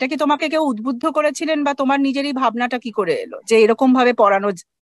করলে, মানে এটা কি তোমাকে কেউ উদ্বুদ্ধ করেছিলেন, বা তোমার নিজেরই ভাবনাটা কি করে এলো যে এরকম ভাবে পড়ানো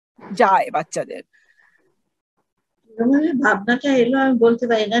যায় বাচ্চাদের? ভাবনাটা এলো আমি বলতে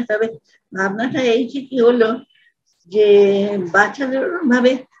পারি না, তবে ভাবনাটা এই যে কি হলো যে বাচ্চাদের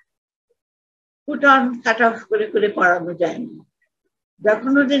ভাবে পুট অন কাট অফ করে করে পড়ানো যায় না।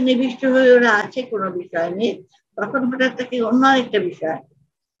 যখন ওদের নিবিষ্ট হয়ে ওরা আছে কোনো বিষয় নিয়ে, তখন হঠাৎ থেকে অন্য একটা বিষয়,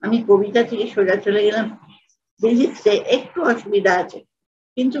 আমি কবিতা থেকে সোজা চলে গেলাম ফিজিক্সে, একটু অসুবিধা আছে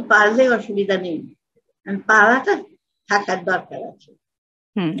কিন্তু পারলে অসুবিধা নেই, পাড়াটা থাকার দরকার আছে।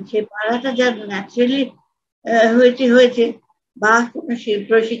 সে পাড়াটা যা ন্যাচারালি হয়েছে বা কোনো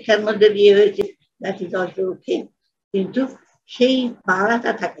প্রশিক্ষার মধ্যে দিয়ে হয়েছে, দ্যাট ইজ অলসো ওকে, কিন্তু সেই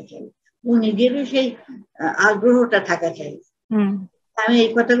পাড়াটা থাকা চাই, ও নিজেরও সেই আগ্রহটা থাকা চাই। আমি এই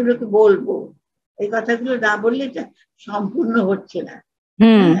কথাগুলোকে বলবো, এই কথাগুলো না বললে এটা সম্পূর্ণ হচ্ছে না।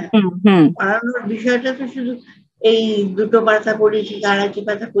 পড়ানোর বিষয়টা তো শুধু এই দুটো পাতা পড়িয়েছি, আড়াইটি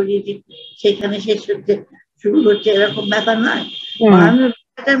পাতা পড়িয়েছি, সেখানে শেষ হচ্ছে শুরু হচ্ছে এরকম ব্যাপার নয়। পড়ানোর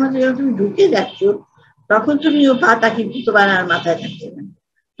বিষয়টার মধ্যে যখন তুমি ঢুকে যাচ্ছ, তখন তুমি ও পাতা কিন্তু তোমার আর মাথায় থাকছে না,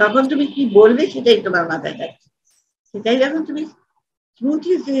 তখন তুমি কি বলবে সেটাই তোমার মাথায় থাকছে। সেটাই যখন তুমি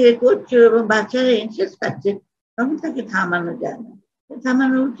স্মুথলি করছো এবং বাচ্চারা ইন্টারেস্ট পাচ্ছে, তখন তাকে থামানো যায় না,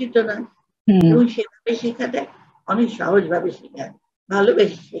 থামানো উচিত না। এবং সেভাবে শেখাতে অনেক সহজ ভাবে শেখায়,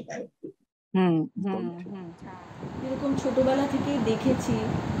 ভালোবেসে শেখায়। এরকম ছোটবেলা থেকে দেখেছি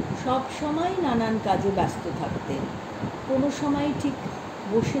সব সময় নানান কাজে ব্যস্ত থাকতেন, কোনো সময় ঠিক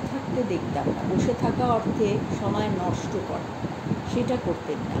বসে থাকতে দেখতাম না। বসে থাকা অর্থে সময় নষ্ট করা, সেটা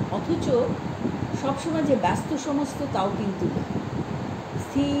করতেন না। অথচ সবসময় যে ব্যস্ত সমস্ত তাও কিন্তু না,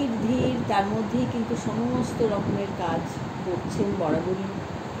 স্থির ধীর, তার মধ্যেই কিন্তু সমস্ত রকমের কাজ করছেন বরাবরই,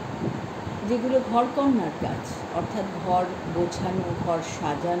 যেগুলো ঘরকন্নার কাজ, অর্থাৎ ঘর গোছানো, ঘর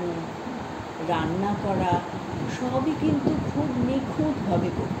সাজানো, রান্না করা, সবই কিন্তু খুব নিখুঁতভাবে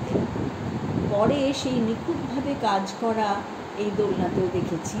করতেন। পরে সেই নিখুঁতভাবে কাজ করা এই দোলনাতেও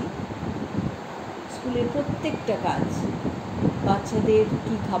দেখেছি। স্কুলের প্রত্যেকটা কাজ, বাচ্চাদের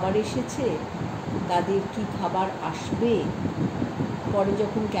কি খাবার এসেছে, তাদের কি খাবার আসবে, পরে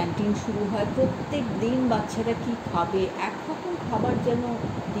যখন ক্যান্টিন শুরু হয় প্রত্যেক দিন বাচ্চারা কি খাবে, একরকম খাবার যেন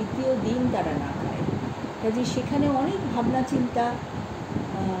দ্বিতীয় দিন তারা না খায়। কাজে সেখানে অনেক ভাবনা চিন্তা,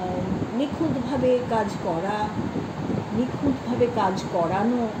 নিখুঁতভাবে কাজ করা, নিখুঁতভাবে কাজ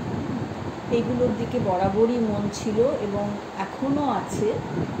করানো, এইগুলোর দিকে বরাবরই মন ছিল এবং এখনও আছে।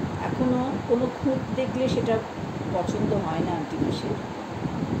 এখনও কোনো খুঁত দেখলে সেটা পছন্দ হয় না আন্টি মাসির।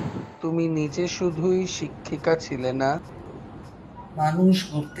 তুমি নিজে শুধুই শিক্ষিকা ছিলে না, মানুষ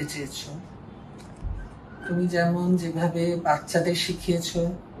গড়তে চেয়েছ। তুমি যেমন যেভাবে বাচ্চাদের শিখিয়েছ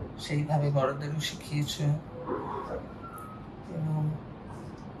সেইভাবে বড়দেরও শিখিয়েছ, এবং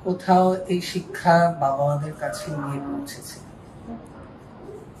কোথাও এই শিক্ষা বাবা মাদের কাছে নিয়ে পৌঁছেছে।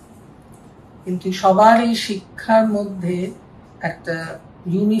 কিন্তু সবার এই শিক্ষার মধ্যে একটা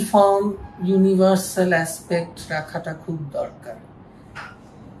ইউনিফর্ম ইউনিভার্সাল অ্যাসপেক্ট রাখাটা খুব দরকার।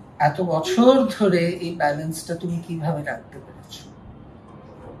 এত বছর ধরে এই ব্যালেন্সটা তুমি কিভাবে রাখতে পেরেছো?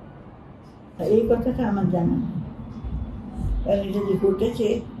 এই কথাটা আমার জানা নেই, কারণ এটা যে ঘটেছে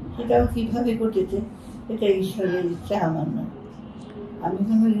সেটাও কিভাবে ঘটেছে এটা ঈশ্বরের ইচ্ছা, আমার নয়। আমি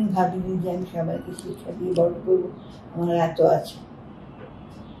কোনোদিন ভাবিনি যে আমি সবাইকে শিক্ষা দিয়ে বড় করবো, আমার এত আছে,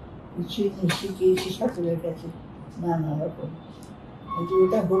 কিছুই শিখিয়েছি সকলের কাছে নানা রকম, কিন্তু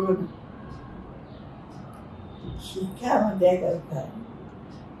ওটা হলো না। শিক্ষা আমাদের একার,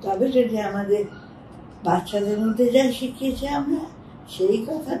 তবে যদি আমাদের বাচ্চাদের মধ্যে যা শিখিয়েছে আমরা সেই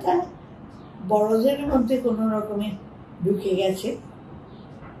কথাটা বড়দের মধ্যে কোনো রকমে ঢুকে গেছে,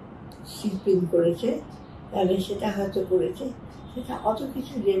 শিল্পিং করেছে, তাহলে সেটা হয়তো করেছে, সেটা অত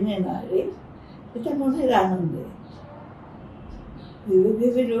কিছু জেনে না রে, এটা মনের আনন্দে ভেবে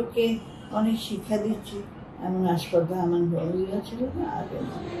ভেবে লোককে অনেক শিক্ষা দিচ্ছি, এমন আস্পর্ধা আমার বড়দিনও ছিল না, আগে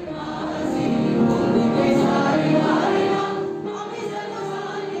না।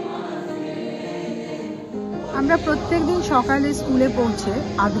 আমরা প্রত্যেকদিন সকালে স্কুলে পৌঁছে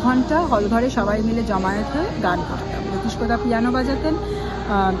আধ ঘন্টা হল ঘরে সবাই মিলে জমায়েত হয়ে গান করতাম। জ্যোতিষ্কদা পিয়ানো বাজাতেন,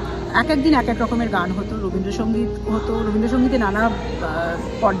 এক একদিন এক এক রকমের গান হতো, রবীন্দ্রসঙ্গীত হতো, রবীন্দ্রসঙ্গীতে নানা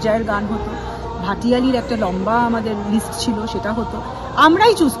পর্যায়ের গান হতো, ভাটিয়ালির একটা লম্বা আমাদের লিস্ট ছিল, সেটা হতো।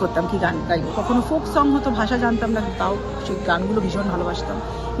 আমরাই চুজ করতাম কি গান গাইবো। কখনো ফোক সং হতো, ভাষা জানতাম না, তাও সেই গানগুলো ভীষণ ভালোবাসতাম।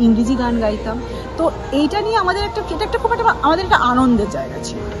 ইংরেজি গান গাইতাম। তো এইটা নিয়ে আমাদের এটা একটা খুব একটা আমাদের একটা আনন্দের জায়গা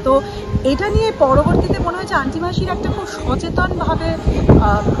ছিল। তো এটা নিয়ে পরবর্তীতে মনে হয়েছে আন্টি মাসির একটা খুব সচেতনভাবে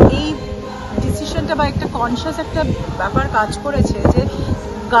এই ডিসিশনটা বা একটা কনসিয়াস একটা ব্যাপার কাজ করেছে যে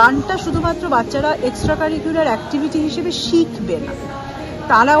গানটা শুধুমাত্র বাচ্চারা এক্সট্রা কারিকুলার অ্যাক্টিভিটি হিসেবে শিখবে না,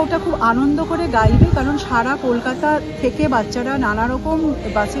 তারা ওটা খুব আনন্দ করে গাইবে। কারণ সারা কলকাতা থেকে বাচ্চারা নানা রকম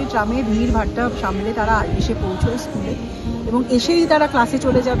বাসে ট্রামে ভিড় ভাট্টা সামলে তারা এসে পৌঁছয় স্কুলে, এবং এসেই তারা ক্লাসে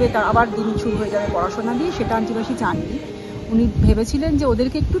চলে যাবে, তার আবার দিন শুরু হয়ে যাবে পড়াশোনা দিয়ে। সেটা আন্টি মাসি চাননি। উনি ভেবেছিলেন যে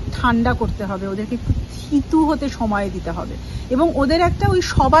ওদেরকে একটু ঠান্ডা করতে হবে, ওদেরকে একটু থিতু হতে সময় দিতে হবে, এবং ওদের একটা ওই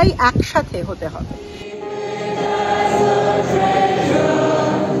সবাই একসাথে হতে হবে।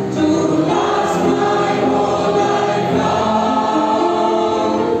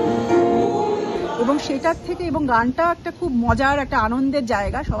 এবং সেটার থেকে, এবং গানটা একটা খুব মজার একটা আনন্দের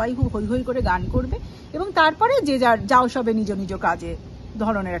জায়গা, সবাই খুব হৈ হৈ করে গান করবে, এবং তারপরে যে যাও সবে নিজ নিজ কাজে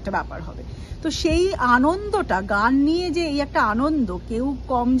ধরনের একটা ব্যাপার হবে। তো সেই আনন্দটা, গান নিয়ে যে এই একটা আনন্দ, কেউ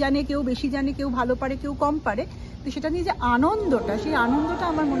কম জানে, কেউ বেশি জানে, কেউ ভালো পারে, কেউ কম পারে, তো সেটা নিয়ে যে আনন্দটা, সেই আনন্দটা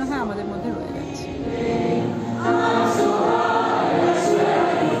আমার মনে হয় আমাদের মধ্যে রয়ে যাচ্ছে।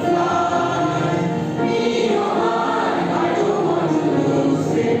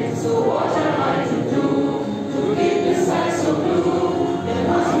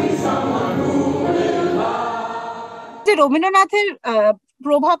 রবীন্দ্রনাথের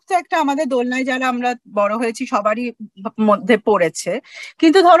প্রভাব তো একটা আমাদের দোলনায় যারা আমরা বড় হয়েছি সবারই মধ্যে পড়েছে,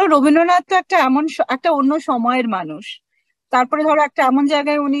 কিন্তু ধরো রবীন্দ্রনাথ তো একটা এমন একটা অন্য সময়ের মানুষ। তারপরে ধরো একটা এমন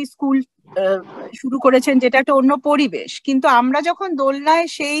জায়গায় উনি স্কুল শুরু করেছেন যেটা একটা অন্য পরিবেশ, কিন্তু আমরা যখন দোলনায়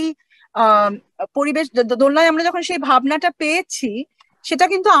সেই পরিবেশ, দোলনায় আমরা যখন সেই ভাবনাটা পেয়েছি, সেটা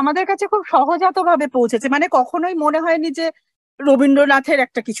কিন্তু আমাদের কাছে খুব সহজাত ভাবে পৌঁছেছে। মানে কখনোই মনে হয়নি যে রবীন্দ্রনাথের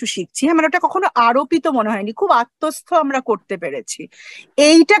একটা কিছু শিখছি, আমার ওটা কখনো আরোপিত মনে হয়নি, খুব আত্মস্থ আমরা করতে পেরেছি।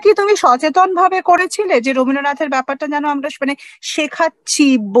 এইটা কি তুমি সচেতন ভাবে করেছিলে যে রবীন্দ্রনাথের ব্যাপারটা যেন আমরা মানে শেখাচ্ছি,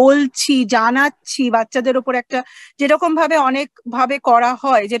 বলছি, জানাচ্ছি বাচ্চাদের ওপর একটা, যেরকম ভাবে অনেক ভাবে করা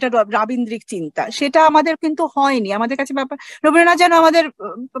হয় যেটা রাবীন্দ্রিক চিন্তা, সেটা আমাদের কিন্তু হয়নি। আমাদের কাছে ব্যাপার রবীন্দ্রনাথ যেন আমাদের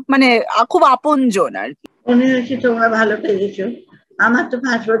মানে খুব আপনজন আর কি। মনে হচ্ছে তোমরা ভালো পেরেছো। আমার তো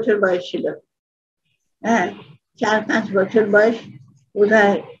 5 বছর বয়স ছিল, হ্যাঁ 4-5 বছর বয়স,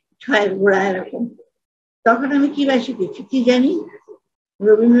 বোধহয় 6 গোড়া এরকম। তখন আমি কি বা শিখেছি কি জানি,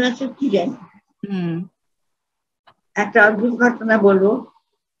 রবীন্দ্রনাথের কি জানি। একটা অদ্ভুত ঘটনা বলবো,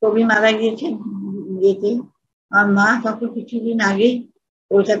 কবি মারা গিয়েছেন ইয়েতে, আমার মা তখন কিছুদিন আগেই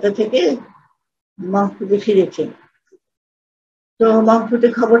কলকাতা থেকে মংপুতে ফিরেছে। তো মংপুতে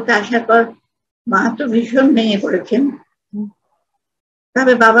খবরটা আসার পর মা তো ভীষণ ভেঙে পড়েছেন।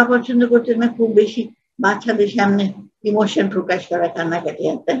 তবে বাবা পছন্দ করতেন না খুব বেশি বাচ্চাদের সামনে ইমোশন প্রকাশ করা, কান্নাকাটি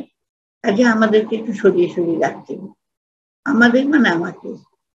একটা, কাজে আমাদেরকে একটু সরিয়ে সরিয়ে রাখতেন। আমাদের মানে আমাকে।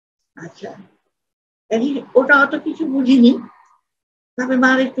 আচ্ছা, ওটা অত কিছু বুঝিনি, তবে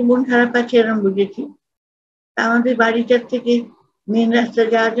মার একটু মন খারাপ আছে এরকম বুঝেছি। আমাদের বাড়িটার থেকে মেন রাস্তা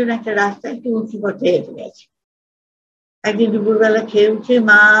যাওয়ার জন্য একটা রাস্তা একটু উঁচু পথে হেঁটে গেছে। একদিন দুপুরবেলা খেয়ে উঠে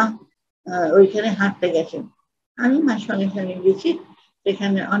মা ওইখানে হাঁটতে গেছেন, আমি মার সঙ্গে সঙ্গে গেছি।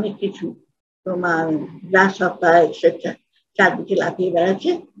 সেখানে অনেক কিছু তোমার গ্রাস হপা এক্সেট্রা চারদিকে লাফিয়ে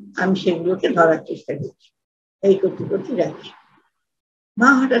বেড়াচ্ছে, আমি সেগুলোকে ধরার চেষ্টা করছি, এই করতে করতে যাচ্ছি। মা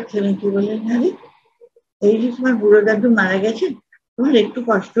হঠাৎ থেমে কি বললেন, আরে এই যে তোমার বুড়ো দাদু মারা গেছে, তোমার একটু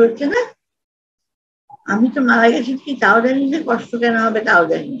কষ্ট হচ্ছে না? আমি তো মারা গেছি কি তাও জানি না, কষ্ট কেন হবে তাও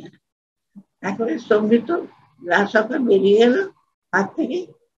জানি না। একেবারে স্তম্ভিত, গ্রাস হপা বেরিয়ে গেল হাত থেকে।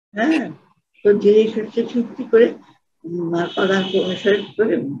 হ্যাঁ, তো ধীরে সুস্থে ছুটি করে প্রধানকে অনুসরণ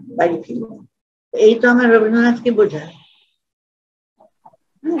করে বাড়ি ফিরল। এই তো আমার রবীন্দ্রনাথকে বোঝায়।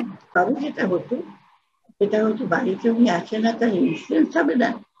 হ্যাঁ, তবে যেটা হতো সেটা হতো বাড়িতে উনি আছে না, তার ইনফ্লুয়েন্স হবে না,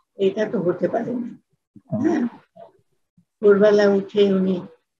 এটা তো হতে পারে না। হ্যাঁ, ভোরবেলা উঠে উনি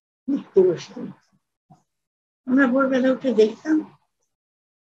লিখতে বসতেন, আমরা ভোরবেলা উঠে দেখতাম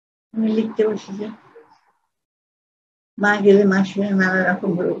উনি লিখতে বসেছেন। মা গেলে মার সঙ্গে নানা রকম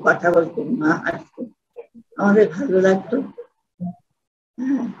ভাবে কথা বলতেন, মা হাসতেন, আমাদের ভালো লাগতো।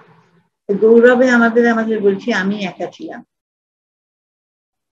 হ্যাঁ, গৌরবে আমাদের আমাদের বলছি আমি একা ছিলাম।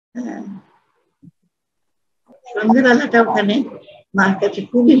 হ্যাঁ, সন্ধ্যেবেলাটা ওখানে মার কাছে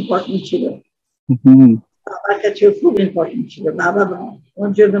খুব ইম্পর্টেন্ট ছিল, বাবার কাছেও খুব ইম্পর্টেন্ট ছিল। বাবা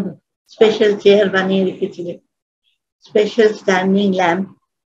ওর জন্য স্পেশাল চেয়ার বানিয়ে রেখেছিলেন, স্পেশাল স্ট্যান্ডিং ল্যাম্প।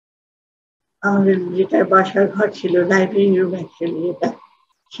 আমাদের যেটা বসার ঘর ছিল, লাইব্রেরি রুম অ্যাকচুয়ালি যেটা,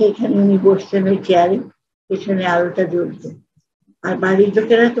 সেইখানে উনি বসতেন ওই চেয়ারে, পেছনে আলোটা জ্বলত। আর বাড়ির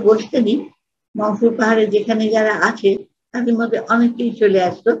লোকেরা তো বসতেনই, মংপুর পাহাড়ে যেখানে যারা আছে তাদের মধ্যে অনেকেই চলে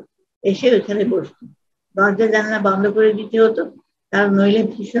আসতো, এসে ওইখানে বসতো। দরজা জানলা বন্ধ করে দিতে হতো, কারণ নইলে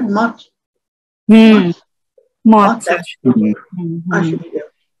ভীষণ অসুবিধা,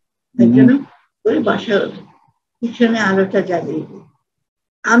 এর জন্য ওই বসা হতো, পিছনে আলোটা জ্বালিয়ে।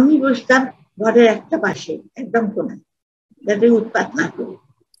 আমি বসতাম ঘরের একটা পাশে একদম কোনায়, যাতে উৎপাত না করি।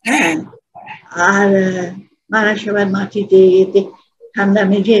 হ্যাঁ, আর মারা সবাই মাটিতে এতে ঠান্ডা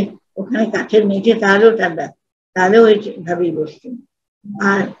মেঝে, ওখানে কাঠের মেঝে, তাহলেও ঠান্ডা, তাহলেও ওইভাবেই বসতেন।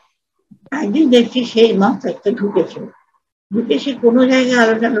 আর একদিন দেখছি সেই মত একটা ঢুকেছে, ঢুকে সে কোনো জায়গায়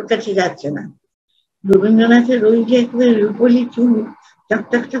আলোটা লোক কাছে যাচ্ছে না। রবীন্দ্রনাথের ওই যে একেবারে রূপলি চুল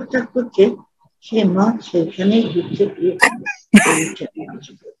চকচক চকচক করছে, সে মত সেখানেই ঢুকছে।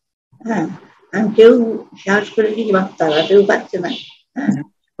 হ্যাঁ, আমি কেউ সাহস করে কি তাড়াতেও পারছে না। হ্যাঁ,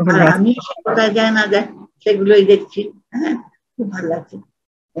 আর আমি কোথায় যায় না যায় সেগুলোই দেখছি। হ্যাঁ, খুব ভালো লাগছে।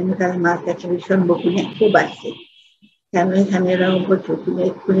 এমনি তার মার কাছে ভীষণ বকুনি খুব আসছে, কেন এখানে এরকম করছো, তুমি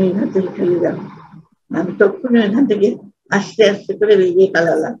এক্ষুনি এখান থেকে চলে যাবো। আমি তক্ষুনি এখান থেকে আস্তে আস্তে করে বেরিয়ে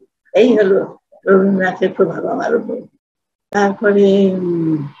পালালাম। এই হলো রবীন্দ্রনাথের প্রভাব আমার উপর। তারপরে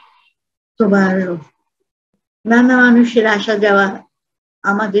তোমার নানা মানুষের আসা যাওয়া,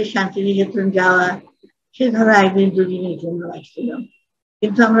 আমাদের শান্তিনিকেতন যাওয়া, সে ধরো একদিন দুদিনের জন্য আসছিলাম,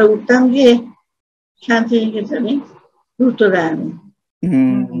 কিন্তু আমরা উঠতাম গিয়ে শান্তিনিকেতনে উত্তরায়ণে।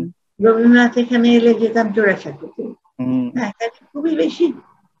 রবীন্দ্রনাথ এখানে এলে যেতাম জোড়াসাঁকোতে। হ্যাঁ, খুবই বেশি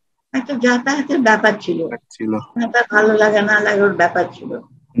একটা যাতায়াতের ব্যাপার ছিল, তার ভালো লাগা না লাগার ব্যাপার ছিল।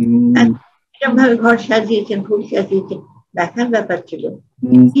 এরকম ভাবে ঘর সাজিয়েছেন, ফুল সাজিয়েছেন, দেখার ব্যাপার ছিল।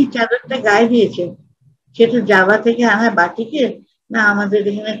 কি চাদরটা গায়ে দিয়েছেন, সেটা জাভা থেকে আনা বাটিকে না আমাদের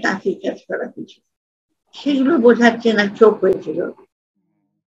এখানে টাকির কাজ করা কিছু, সেগুলো বোঝাচ্ছে না, চোখ হয়েছিল।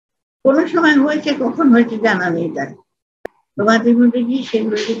 কোনো সময় হয়েছে, কখন হয়েছে জানা নেই। তার তোমাদের মধ্যে গিয়ে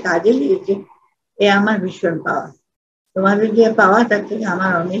সেগুলো যে কাজে লেগেছে, এ আমার ভীষণ পাওয়া। তোমাদের যে পাওয়া তার থেকে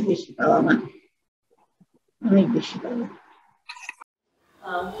আমার অনেক বেশি পাওয়া, আমার অনেক বেশি পাওয়া।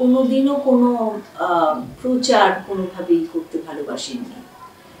 কোনোদিনও কোনো প্রচার কোনোভাবেই করতে ভালোবাসেননি।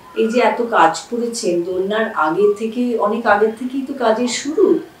 এই যে এত কাজ করেছেন দোলনার আগে থেকে, অনেক আগের থেকেই তো কাজের শুরু।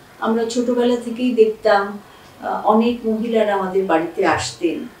 আমরা ছোটবেলা থেকেই দেখতাম অনেক মহিলারা আমাদের বাড়িতে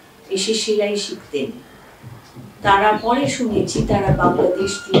আসতেন, এসে সেলাই শিখতেন। তারা পরে শুনেছি তারা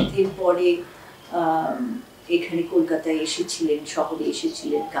বাংলাদেশ যুদ্ধের পরে এখানে কলকাতায় এসেছিলেন, শহরে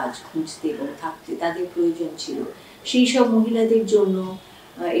এসেছিলেন কাজ খুঁজতে এবং থাকতে, তাদের প্রয়োজন ছিল। সেই সব মহিলাদের জন্য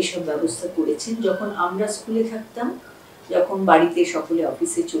এইসব ব্যবস্থা করেছেন। যখন আমরা স্কুলে থাকতাম, যখন বাড়িতে সকলে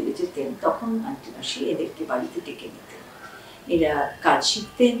অফিসে চলে যেতেন, তখন আন্টি মাসি এদেরকে বাড়িতে ডেকে নিতেন। এরা কাজ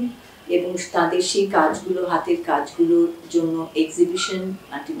শিখতেন এবং তাদের সেই কাজগুলো, হাতের কাজগুলোর জন্য এক্সিবিশন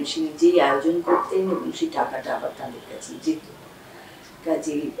আন্টি মাসি নিজেই আয়োজন করতেন এবং সেই টাকাটা আবার তাদের কাছে যেত।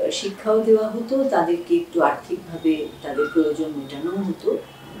 কাজে শিক্ষাও দেওয়া হতো, তাদেরকে একটু আর্থিকভাবে তাদের প্রয়োজন মেটানো হতো।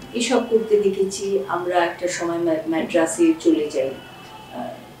 এসব করতে দেখেছি। আমরা একটা সময় ম্যাড্রাসে চলে যাই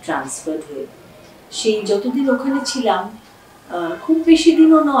ট্রান্সফার হয়ে। সেই যতদিন ওখানে ছিলাম, খুব বেশি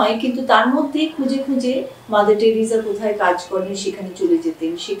দিনও নয়, কিন্তু তার মধ্যেই খুঁজে খুঁজে মাদার টেরিজা কোথায় কাজ করেন সেখানে চলে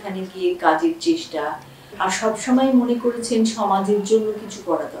যেতেন, সেখানে গিয়ে কাজের চেষ্টা। আর সবসময় মনে করেছেন সমাজের জন্য কিছু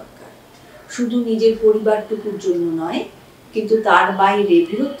করা দরকার, শুধু নিজের পরিবারটুকুর জন্য নয়, কিন্তু তার বাইরে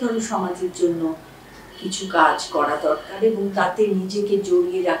বৃহত্তর সমাজের জন্য কিছু কাজ করা দরকার এবং তাতে নিজেকে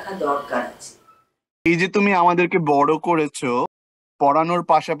জড়িয়ে রাখা দরকার আছে। এই যে তুমি আমাদেরকে বড় করেছো, পড়ানোর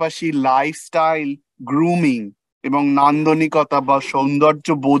পাশাপাশি লাইফস্টাইল, গ্রুমিং এবং নান্দনিকতা বা সৌন্দর্য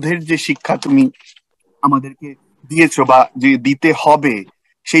বোধের যে শিক্ষা তুমি আমাদেরকে দিয়েছো বা যে দিতে হবে,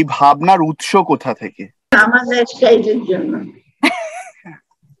 সেই ভাবনার উৎস কোথা থেকে? আমার লাইফস্টাইলের জন্য।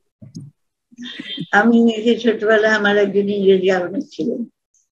 আমি নিজে ছোটবেলায় আমার একজন ইংরেজি আলোচক ছিলেন,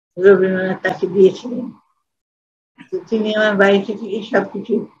 রবীন্দ্রনাথ তাকে দিয়েছিলেন। তিনি আমার বাড়িতে থেকে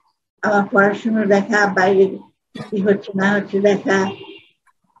সবকিছু, আমার পড়াশোনা দেখা, বাইরে কি হচ্ছে না হচ্ছে দেখা,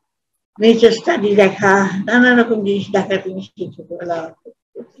 নেচার স্টাডি দেখা, নানা রকম জিনিস দেখা তিনি সেই ছোটবেলা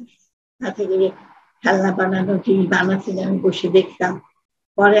হাতে করে খেলনা বানানো, তিনি বানাতেন, আমি বসে দেখতাম।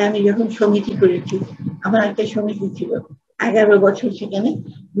 পরে আমি যখন সমিতি করেছি, আমার একটা সমিতি ছিল, 11 বছর সেখানে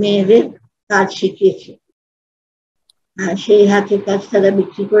মেয়েদের কাজ শিখিয়েছে। আর সেই হাতের কাজ তারা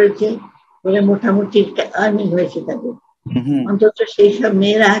বিক্রি করেছে বলে মোটামুটি আর্নিং হয়েছে তাদের। অন্তত সেই সব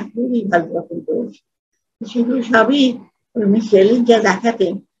মেয়েরা খুবই ভালো রকম করেছে। সেগুলো সবই মিস এলিন যা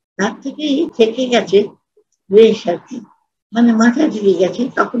দেখাতেন তার থেকেই থেকে গেছে বেশ আর কি, মানে মাথা দিয়ে গেছে।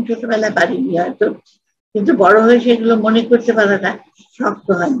 তখন ছোটবেলায় পারিনি হয়তো, কিন্তু বড় হয়ে সেগুলো মনে করতে পারাটা শক্ত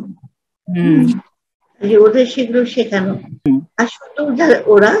হয়নি। ওদের সেগুলো শেখানো। আর শুধু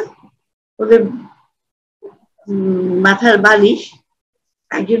ওরা, ওদের মাথার বালিশ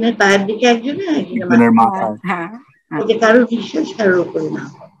একজনের পায়ের দিকে, একজনের মাথায়, এটা কারোর বিশ্বাস কারোর উপরে না।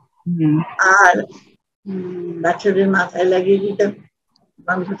 আর বাচ্চাদের মাথায় লাগিয়ে দিতাম,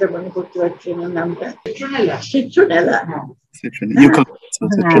 মানুষটা মনে করতে পারছি না নামটা, চিত্রনেলা,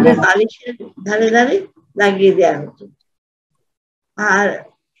 বালিশের ধারে ধারে লাগিয়ে দেওয়া হতো। আর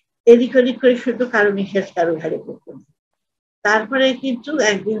এদিক ওদিক করে শুধু কারো নিঃশ্বাস কারো ঘাড়ে পড়তো। তারপরে কিন্তু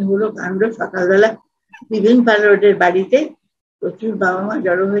একদিন হলো কাণ্ড, সকালবেলা বিভিন্ন রোডের বাড়িতে প্রচুর বাবা মা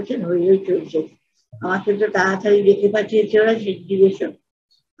জড়ো হয়েছেন, হই হই চলছে। আমাকে তো তাড়াতাড়ি দেখে পাঠিয়েছে ওরা ডিরেকশন।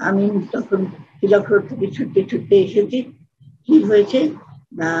 আমি তখন তিলক রোড থেকে ছুটতে ছুটতে এসেছি। কি হয়েছে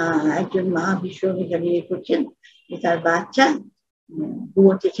না, একজন মা ভীষণ এখানে ইয়ে করছেন, তার বাচ্চা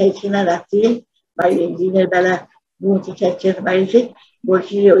ঘুমোতে চাইছে না রাত্রিরে, বাইরে দিনের বেলা ঘুমোতে চাইছে বাড়িতে,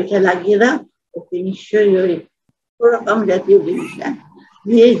 বলছি ওইটা লাগিয়ে দাও, ওকে নিশ্চয়ই ওই ওরকম জাতীয় জিনিসটা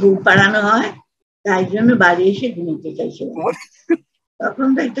দিয়ে ঘুম পাড়ানো হয়, তাই জন্য বাড়ি এসে ঘুমোতে চাইছে। তখন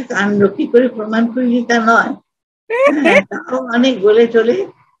তো একটা কাণ্ড, কি করে প্রমাণ করি তা নয়। তাও অনেক বলে চলে,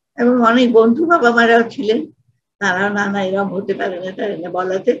 এবং অনেক বন্ধু বাবা মারাও ছিলেন, তারা না না এরকম হতে পারে না তাই না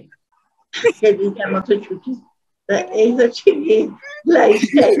বলাতে সেদিনটার মতো ছুটি। এই হচ্ছে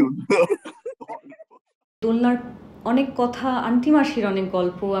লাইফস্টাইল। দোলনার অনেক কথা, আন্টি মাসির অনেক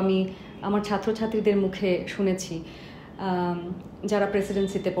গল্প আমি আমার ছাত্রছাত্রীদের মুখে শুনেছি, যারা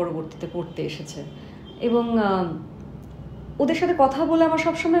প্রেসিডেন্সিতে পরবর্তীতে পড়তে এসেছে। এবং ওদের সাথে কথা বলে আমার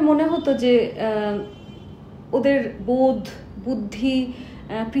সবসময় মনে হতো যে ওদের বোধ, বুদ্ধি,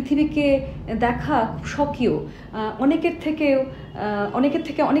 পৃথিবীকে দেখা খুব স্বকীয়, অনেকের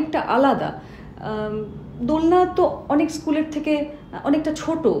থেকে অনেকটা আলাদা। দোলনা তো অনেক স্কুলের থেকে অনেকটা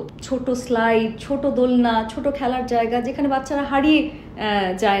ছোট স্লাইড, ছোট দোলনা, ছোট খেলার জায়গা, যেখানে বাচ্চারা হারিয়ে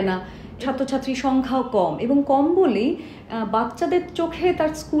যায় না। ছাত্রছাত্রীর সংখ্যাও কম, এবং কম বলেই বাচ্চাদের চোখে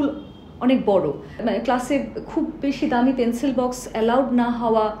তার স্কুল অনেক বড়। ক্লাসে খুব বেশি দামি পেন্সিল বক্স অ্যালাউড না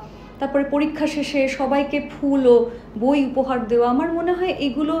হওয়া, তারপরে পরীক্ষা শেষে সবাইকে ফুল ও বই উপহার দেওয়া, আমার মনে হয়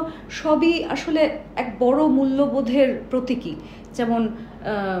এগুলো সবই আসলে এক বড় মূল্যবোধের প্রতীকী, যেমন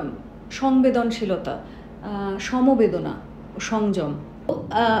সংবেদনশীলতা, সমবেদনা, সংযম।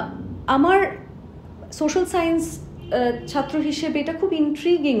 আমার সোশ্যাল সায়েন্স ছাত্র হিসেবে এটা খুব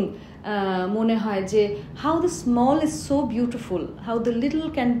ইন্ট্রিগিং মনে হয় যে how the small is so beautiful, how the little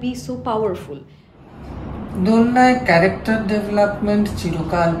can be so powerful. দোলনায় ক্যারেক্টার ডেভেলপমেন্ট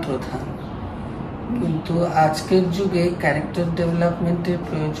চিরকাল প্রধান, কিন্তু আজকের যুগে ক্যারেক্টার ডেভেলপমেন্টের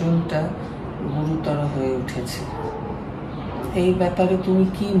প্রয়োজনটা গুরুতর হয়ে উঠেছে। এই ব্যাপারে তুমি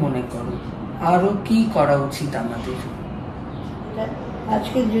কি মনে করো? আরো কি করা উচিত আমাদের?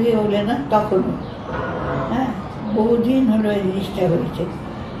 আজকের যুগে হলে না, তখনও হ্যাঁ বহুদিন হলো এই জিনিসটা হয়েছে।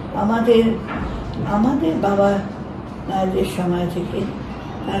 আমাদের বাবা মায়েদের সময় থেকে,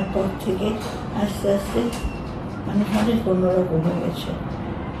 তারপর থেকে আস্তে আস্তে মানুষ অনেক অন্যরকম হয়ে গেছে,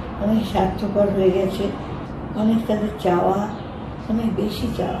 অনেক স্বার্থপর হয়ে গেছে, অনেক তাদের চাওয়া অনেক বেশি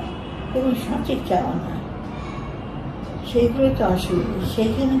চাওয়া এবং সঠিক চাওয়া না, সেইগুলো তো অসুবিধা।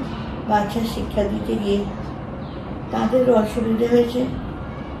 সেইখানে বাচ্চা শিক্ষা দিতে গিয়ে তাদেরও অসুবিধা হয়েছে।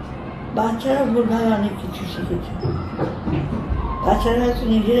 বাচ্চারা ভুলভাবে অনেক কিছু শিখেছে, বাচ্চারা হয়তো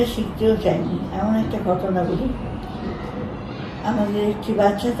নিজেরা শিখতেও চায়নি। এমন একটা ঘটনা বলি, আমাদের একটি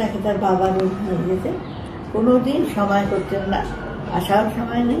বাচ্চা, তাকে তার বাবার রোগ নিয়ে যেতে কোনোদিন সময় করতেন না, আসাও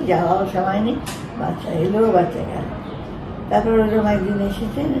সময় নেই, যাওয়াও সময় নেই, বাচ্চা এলেও বাচ্চা গেল। তারপর ওরকম একদিন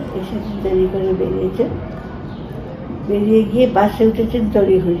এসেছেন দেরি করে বেরিয়ে গিয়ে বাসে উঠেছেন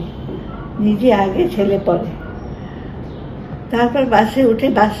তড়িঘড়ি, নিজে আগে ছেলে পরে। তারপর বাসে উঠে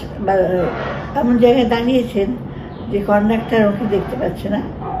এমন জায়গায় দাঁড়িয়েছেন যে কন্ডাক্টর ওকে দেখতে পাচ্ছে না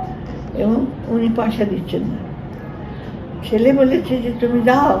এবং উনি পয়সা দিচ্ছেন না। ছেলে বলেছে যে তুমি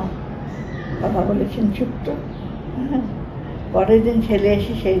দাও, বাবা বলেছেন চুপ তো। হ্যাঁ, পরের দিন ছেলে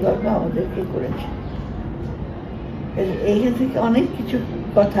এসে সেই গল্প আমাদেরকে করেছে। এইখান থেকে অনেক কিছু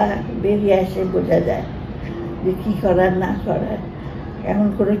কথা বেরিয়ে আসে, বোঝা যায় যে কী করার না করার। এমন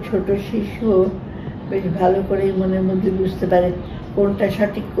করে ছোট শিশু বেশ ভালো করে মনের মধ্যে বুঝতে পারে কোনটা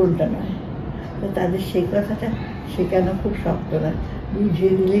সঠিক কোনটা নয়, তো তাদের সেই কথাটা শেখানো খুব শক্ত না,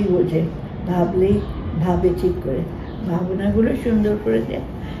 বুঝিয়ে দিলেই বোঝে, ভাবলেই ভাবে ঠিক করে, ভাবনাগুলো সুন্দর করে দেয়।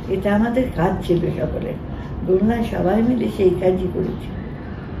 এটা আমাদের কাজ ছিল সকলে, দোলনায় সবাই মিলে সেই কাজই করেছি,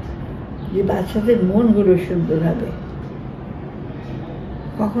 যে বাচ্চাদের মনগুলো সুন্দর হবে।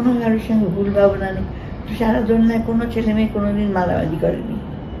 কখনো কারোর সঙ্গে ভুল ভাবনা নেই। সারা দোলনায় কোনো ছেলে মেয়ে কোনোদিন মারামারি করেনি,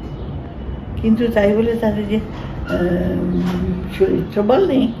 কিন্তু তাই বলে তাদের যে চরিত্র বল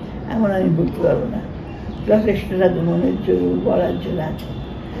নেই এমন আমি বলতে পারবো না। যথেষ্ট তাদের মনের জোর বলার জন্য আছে,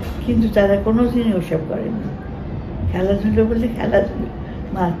 কিন্তু তারা কোনোদিনই ওসব করেনি। খেলাধুলো বলে খেলাধুলো,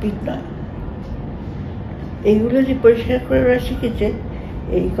 মারপিট নয়। এইগুলো যে পরিষ্কার করে ওরা শিখেছে,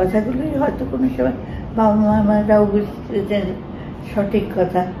 এই কথাগুলোই হয়তো কোনো সময় বাবা মারাও বুঝতেছেন সঠিক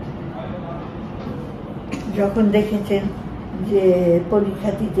কথা। যখন দেখেছেন যে পরীক্ষা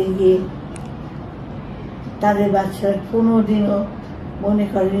দিতে গিয়ে তাদের বাচ্চারা কোনোদিনও মনে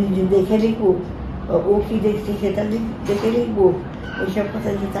করেনি যে দেখে লিখবো, ও কি দেখছে সেটা দেখে লিখবো, এইসব কথা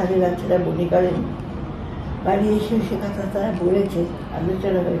যে তাদের বাচ্চারা মনে করেনি। বাড়ি এসে সে কথা তারা বলেছে,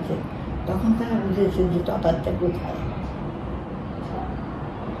 আলোচনা হয়েছে, তখন তারা বুঝেছেন যে তফাৎটা কোথায়।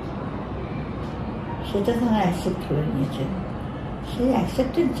 সেটা তারা অ্যাকসেপ্ট করে নিয়েছেন। সেই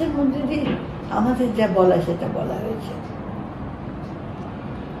অ্যাকসেপ্টেন্সের মধ্যে দিয়ে আমাদের যা বলা সেটা বলা হয়েছে।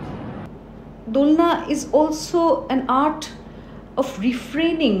 Dolna is also an art of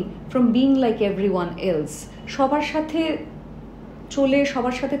refraining from being like everyone else. সবার সাথে চলে,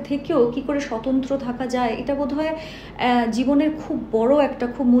 সবার সাথে থেকেও কি করে স্বতন্ত্র থাকা যায়, এটা বোধহয় জীবনের খুব বড় একটা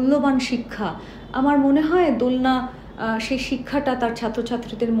খুব মূল্যবান শিক্ষা। আমার মনে হয় দোলনা সেই শিক্ষাটা তার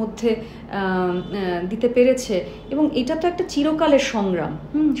ছাত্রছাত্রীদের মধ্যে দিতে পেরেছে, এবং এটা তো একটা চিরকালের সংগ্রাম।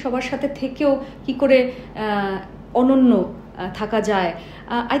 সবার সাথে থেকেও কি করে অনন্য থাকা যায়।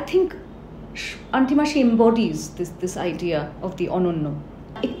 আই থিঙ্ক আন্টি মাসি embodies this idea of the অনন্য।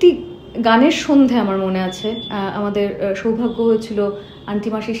 একটি গানের সন্ধে আমার মনে আছে, আমাদের সৌভাগ্য হয়েছিল আন্টি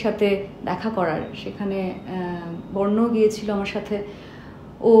মাসির সাথে দেখা করার, সেখানে বর্ণ গিয়েছিল আমার সাথে।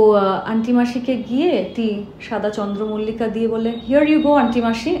 ও আন্টি মাসিকে গিয়ে একটি সাদা চন্দ্রমল্লিকা দিয়ে বলে, হিয়ার ইউ গো আন্টি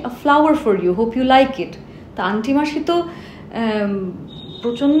মাসি, a flower for you, hope you like it. তা আন্টি মাসি তো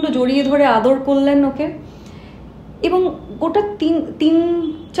প্রচণ্ড জড়িয়ে ধরে আদর করলেন ওকে, এবং গোটা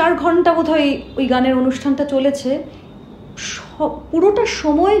 3-4 ঘন্টা বোধহয় ওই গানের অনুষ্ঠানটা চলেছে। পুরোটা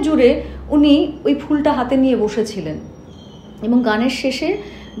সময় জুড়ে উনি ওই ফুলটা হাতে নিয়ে বসেছিলেন এবং গানের শেষে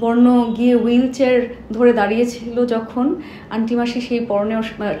বর্ণ গিয়ে হুইল চেয়ার ধরে দাঁড়িয়েছিল যখন আন্টি মাসি সেই পরনে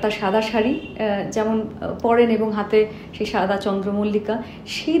তার সাদা শাড়ি যেমন পরেন এবং হাতে সেই সাদা চন্দ্রমল্লিকা,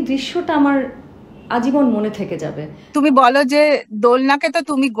 সেই দৃশ্যটা আমার আজীবন মনে থেকে যাবে। তুমি বলো যে দোলনাকে তো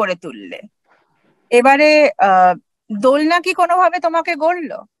তুমি গড়ে তুললে, এবারে দোলনা কি কোনোভাবে তোমাকে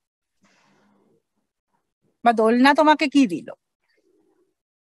গড়লো, বা দোলনা তোমাকে কি দিল?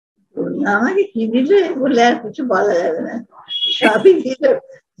 আমাকে কি দিল বলে আর কিছু বলা যাবে না, সবই দিল।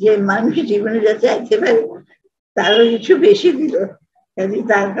 যে মানুষ জীবনে যা চাইতে পারে তারও কিছু বেশি দিল,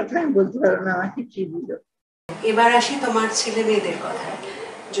 তার কথা আমি বলতে পারবো না আমাকে কি দিল। এবার আসি তোমার ছেলে মেয়েদের কথায়।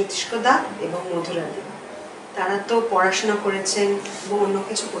 জ্যোতিষ্কদা এবং মধুরাদি, তারা তো পড়াশোনা করেছেন এবং অন্য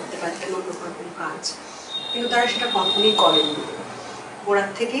কিছু করতে পারতেন, অন্য রকম কাজ, কিন্তু তারা সেটা কখনোই করেননি। গোড়ার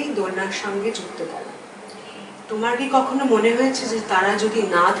থেকেই দোলনার সঙ্গে যুক্ত তারা। তোমার কি কখনো মনে হয়েছে যে তারা যদি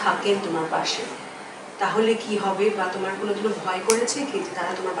না থাকেন তোমার পাশে তাহলে কি হবে, বা তোমার কোনোদিনও ভয় করেছে কি যে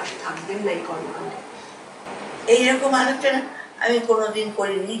তারা তোমার পাশে থাকবেন না এই কর্মকাণ্ডে? এইরকম আলোচনা আমি কোনোদিন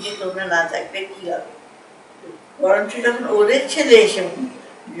করিনি যে তোমরা না থাকবে কি হবে। বরঞ্চ যখন ওদের ছেলে এসে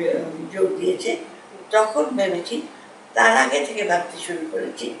যোগ দিয়েছে তখন ভেবেছি, তার আগে থেকে ভাবতে শুরু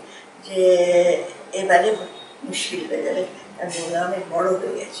করেছি যে এবারে মুশকিল হয়ে যাবে, কারণ ওরা অনেক বড়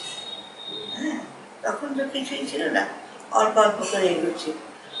হয়ে গেছে। হ্যাঁ, তখন তো কিছুই ছিল না, অল্প অল্প করে এগোচ্ছে,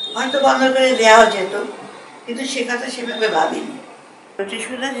 হয়তো বন্ধ করে দেওয়াও যেত, কিন্তু সে কথা সেভাবে ভাবিনি।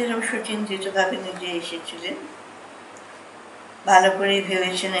 জ্যোতিষ্কদা যেরকম সুচিন্তিত ভাবে নিজে এসেছিলেন, ভালো করে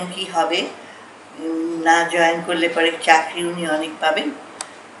ভেবেছিলেন কি হবে, না জয়েন করলে পরে চাকরি উনি অনেক পাবেন,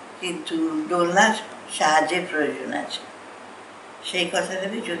 কিন্তু দোলনার সাহায্যের প্রয়োজন আছে, সেই কথা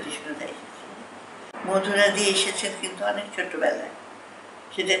ভেবে জ্যোতিষ্কদা এসেছেন। মধুরাদি এসেছেন কিন্তু অনেক ছোটবেলায়,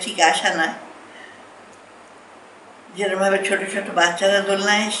 সেটা ঠিক আশা নয়। যেরকমভাবে ছোট ছোট বাচ্চারা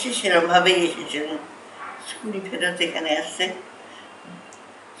দোলনায় এসছে সেরকমভাবেই এসেছিলেন। স্কুল ফেরত এখানে আসছে,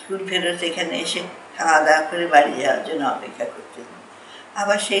 স্কুল ফেরত এখানে এসে খাওয়া দাওয়া করে বাড়ি যাওয়ার জন্য অপেক্ষা করতেন।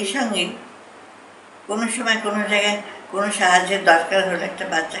 আবার সেই সঙ্গে কোনো সময় কোনো জায়গায় কোনো সাহায্যের দরকার হলে, একটা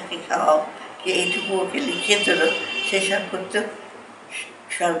বাচ্চাকে খাওয়াও, কি এইটুকু ওকে লিখিয়ে তোলো, সেসব করতেও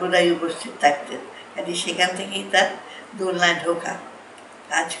সর্বদাই উপস্থিত থাকতেন। কাজে সেখান থেকেই তার দোলনায় ঢোকা,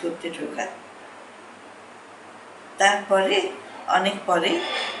 কাজ করতে ঢোকা। তারপরে অনেক পরে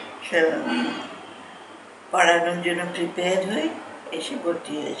পড়ানোর জন্য প্রিপেয়ার হয়ে এসে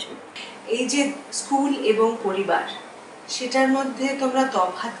ভর্তি হয়েছে। এই যে স্কুল এবং পরিবার, সেটার মধ্যে তোমরা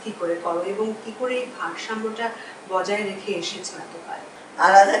তফাৎ কি করে করো এবং কি করে এই ভারসাম্যটা বজায় রেখে এসেছো এতকাল?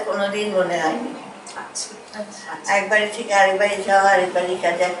 আলাদা কোনোদিন মনে হয়নি। আচ্ছা, এক বাড়ি থেকে আরেক বাড়ি যাওয়া, আরেক বাড়ির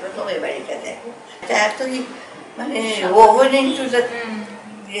কাজে একরকম, এ বাড়ির কাজে একরকম, এতই মানে ওভেন ইনটু দ্য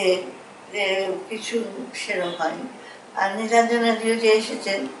যে কিছু সেরকম হয়নি। আর নীলাঞ্জনাদিও যে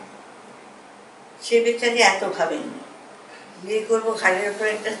এসেছেন, সে বেচারি এত ভাবেননি বিয়ে করবো ঘাড়ের উপর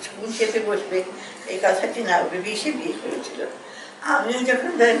একটা স্কুল চেপে বসবে, এই কথাটি না ভেবেই সে বিয়ে করেছিল। আমিও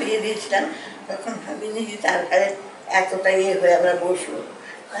যখন তার বিয়ে দিয়েছিলাম তখন ভাবিনি যে তার ঘাড়ে এতটা ইয়ে হয়ে আমরা বসবো।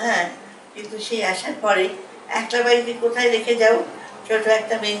 হ্যাঁ, কিন্তু সেই আসার পরে একটা বাড়িতে কোথায় রেখে যাও ছোট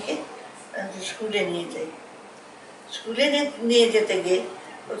একটা মেয়েকে, স্কুলে নিয়ে যাই। স্কুলে নিয়ে যেতে গিয়ে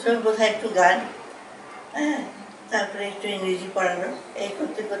প্রথম কোথায় একটু গান, হ্যাঁ, তারপরে একটু ইংরেজি পড়ানো, এই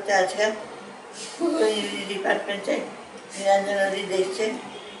করতে করতে আজকাল পুরো ইংরেজি ডিপার্টমেন্টে নীলাঞ্জনাদি দেখছে,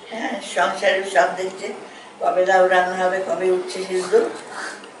 হ্যাঁ, সংসারের সব দেখছে, কবে লাউ রান্না হবে, কবে উঠছে সেগুলো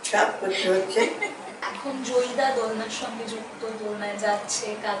সব করতে হচ্ছে। এখন জয়িদা দোলনার সঙ্গে যুক্ত, দোলনায় যাচ্ছে,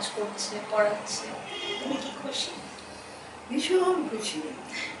 কাজ করছে, পড়াচ্ছে, তুমি কি খুশি? ভীষণ খুশি,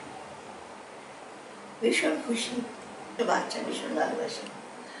 ভীষণ খুশি। বাচ্চা ভীষণ ভালোবাসে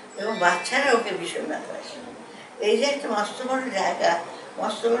এবং বাচ্চারা ওকে ভীষণ ভালোবাসে। এই যে একটা মস্ত বড় জায়গা,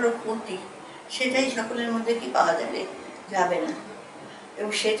 মস্ত বড় পুঁতি, সেটাই সকলের মধ্যে কি পাওয়া যাবে, যাবে না।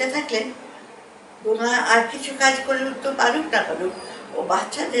 এবং সেটা থাকলে দোলনা আর কিছু কাজ করে তো পারুক না পারুক, ও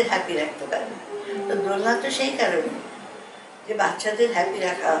বাচ্চাদের হ্যাপি রাখতে পারবে। তো দোলনা তো সেই কারণে যে বাচ্চাদের হ্যাপি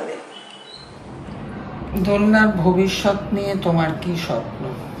রাখা হবে। দোলনার ভবিষ্যৎ নিয়ে তোমার কি স্বপ্ন?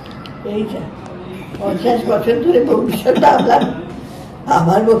 এইটা 50 বছর ধরে ভবিষ্যৎ ভাবলাম,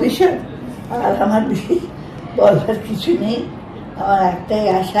 আমার ভবিষ্যৎ আর আমার বলার কিছু নেই। আমার একটাই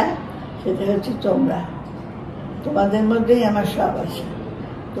আশা, সেটা হচ্ছে তোমরা, তোমাদের মধ্যেই আমার সব আশা।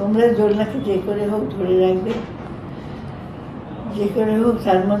 তোমরা দোলনাকে যে করে হোক ধরে রাখবে, যে করে হোক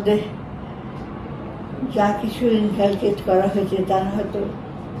তার মধ্যে যা কিছু ইনকালকেট করা হয়েছে তার হয়তো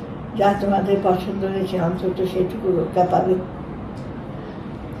যা তোমাদের পছন্দ হয়েছে অন্তত সেটুকু রক্ষা পাবে।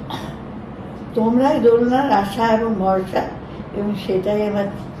 তোমরাই দোলনার আশা এবং ভরসা, এবং সেটাই আমার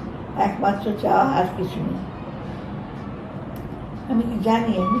একমাত্র চাওয়া, আর কিছু নেই। আমি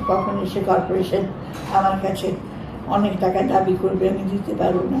জানি আমি কখন এসে কর্পোরেশন আমার কাছে অনেক টাকা দাবি করবে, আমি দিতে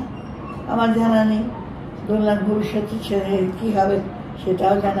পারবো না, আমার জানা নেই। দোলনার ভবিষ্যতে ছেলে কী হবে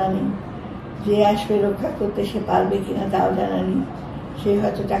সেটাও জানা নেই। যে আসবে রক্ষা করতে সে পারবে কিনা তাও জানা নেই। সে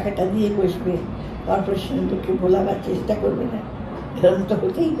হয়তো টাকাটা দিয়ে বসবে, কর্পোরেশনের লোককে ভোলাবার চেষ্টা করবে না, এরকম তো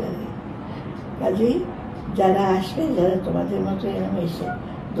হতেই পারে। কাজেই যারা আসবে, যারা তোমাদের মতো এরকম এসে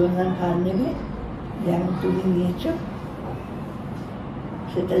দোলনার ভার নেবে, যেমন তুমি নিয়েছ,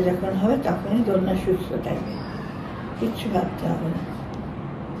 সেটা যখন হবে তখনই দোলনা সুস্থ থাকবে, কিচ্ছু ভাবতে হবে না।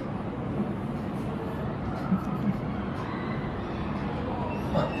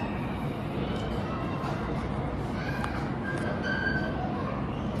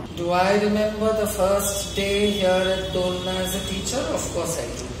 Do I remember the first day here at Dolna as a teacher? Of course I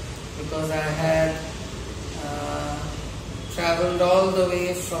do, because I had travelled all the way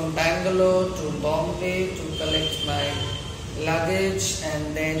from Bangalore to Bombay to collect my luggage and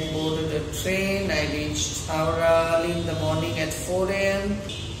then boarded a train. I reached Howrah early in the morning at 4 a.m.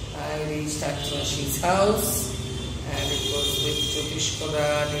 I reached Aunty Mashi's house, and it was with Jyotishkora,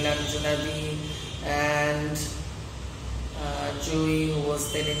 Nilanjanadi and Joey, who was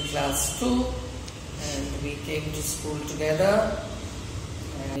then in class 2, and we came to school together.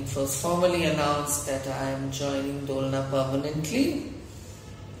 And it was formally announced that I am joining Dolna permanently.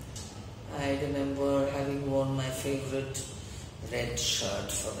 I remember having worn my favorite red shirt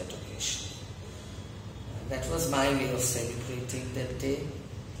for that occasion. That was my way of celebrating that day.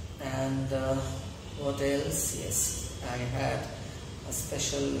 And what else? Yes, I had a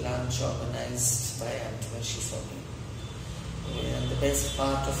special lunch organized by Aunty Mashi for me. And the best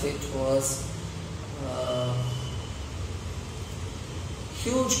part of it was a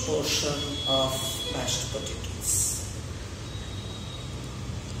huge portion of mashed potatoes.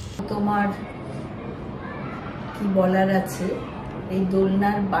 তোমার কি বলার আছে এই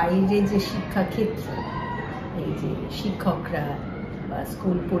দোলনার বাইরে যে শিক্ষাক্ষেত্র, এই যে শিক্ষকরা বা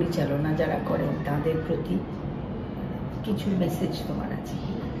স্কুল পরিচালনা যারা করেন তাদের প্রতি কিছু মেসেজ তোমার আছে?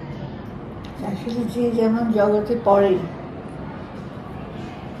 আসলে যে যেমন জগতে পড়ে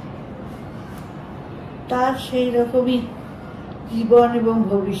তার সেই রকমই জীবন এবং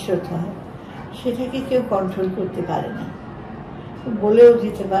ভবিষ্যৎ হয়, সেটাকে কেউ কন্ট্রোল করতে পারে না, বলেও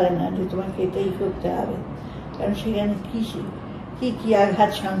দিতে পারে না যে তোমাকে এটাই করতে হবে, কারণ সেখানে কি কি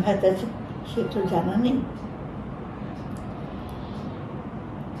আঘাত সংঘাত আছে সে তো জানা নেই।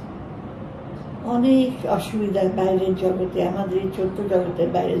 অনেক অসুবিধার বাইরের জগতে, আমাদের এই ছোট্ট জগতের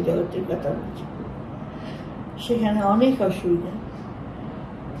বাইরের জগতের কথা বলছি, সেখানে অনেক অসুবিধা।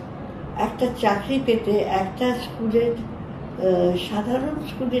 একটা চাকরি পেতে, একটা স্কুলের সাধারণ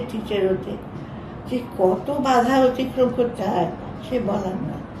স্কুলের টিচার হতে যে কত বাধা অতিক্রম করতে হয় সে বলার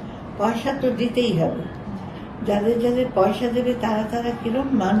না। পয়সা তো দিতেই হবে, যাদের যাদের পয়সা দেবে তারা কিরম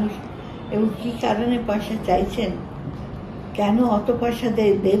মানুষ এবং কি কারণে পয়সা চাইছেন, কেন অত পয়সা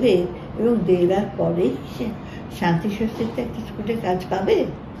দেবে, এবং দেওয়ার পরেই সে শান্তি স্বস্তিতে একটা স্কুলে কাজ পাবে,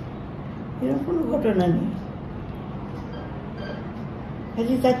 এরকম কোনো ঘটনা নেই।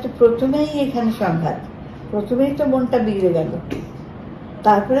 তার তো প্রথমেই এখানে সংঘাত, প্রথমেই তো মনটা বিগড়ে গেল।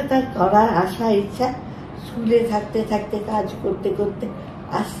 তারপরে তার করার আশা ইচ্ছা স্কুলে থাকতে থাকতে, কাজ করতে করতে,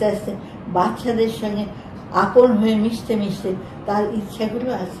 আস্তে আস্তে বাচ্চাদের সঙ্গে আপন হয়ে মিশতে মিশতে তার ইচ্ছাগুলো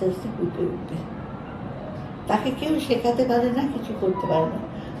আস্তে আস্তে ফুটে উঠবে। তাকে কেউ শেখাতে পারে না, কিছু করতে পারে না।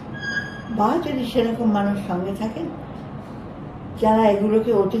 বা যদি সেরকম মানুষ সঙ্গে থাকেন যারা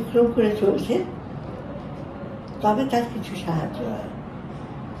এগুলোকে অতিক্রম করে চলছে, তবে তার কিছু সাহায্য হয়।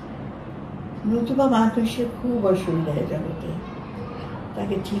 নতুবা মানুষের খুব অসুবিধা হয় জগতে,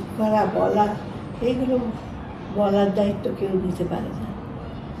 তাকে ঠিক করা, বলা, এগুলো বলার দায়িত্ব কেউ নিতে পারে না।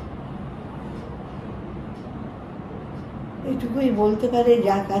 এটুকুই বলতে পারে,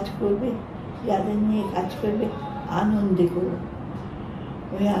 যা কাজ করবে, যাদের নিয়ে কাজ করবে, আনন্দে করো।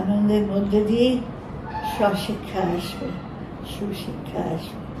 ওই আনন্দের মধ্যে দিয়েই স্বশিক্ষা আসবে, সুশিক্ষা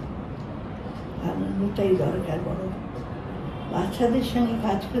আসবে। আনন্দটাই দরকার বড়। বাচ্চাদের সঙ্গে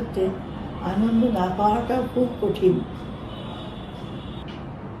কাজ করতে আনন্দ না পাওয়াটাও খুব কঠিন।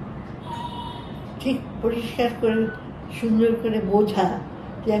 ঠিক পরিষ্কার করে সুন্দর করে বোঝা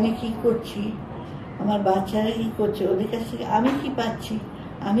যে আমি কি করছি, আমার বাচ্চারা কি করছে, ওদের কাছ থেকে আমি কি পাচ্ছি,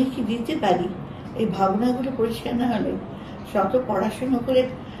 আমি কি দিতে পারি, এই ভাবনাগুলো পরিষ্কার না হলে শত পড়াশুনো করে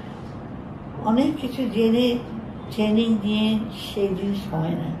অনেক কিছু জেনে ট্রেনিং নিয়ে সেই জিনিস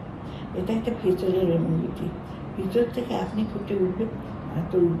হয় না। এটা একটা ভেতরের অনুভূতি, ভিতর থেকে আপনি ফুটে উঠবে,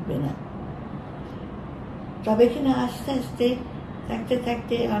 হয়তো উঠবে না। তবে কিনা আস্তে আস্তে থাকতে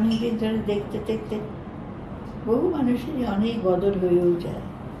থাকতে, অনেকদিন ধরে দেখতে দেখতে বহু মানুষেরই অনেক বদল হয়েও যায়।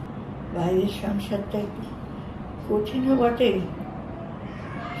 বাইরের সংসারটা একটু কঠিনও বটে,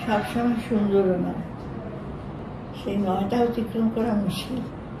 সবসময় সুন্দরও না। সেই 9টা অতিক্রম করা মুশকিল।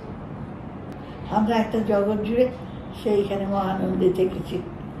 আমরা একটা জগৎ জুড়ে সেইখানে মহানন্দে থেকেছি।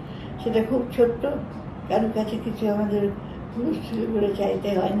 সেটা খুব ছোট্ট, কারো কাছে কিছু আমাদের হুলস্থুল করে চাইতে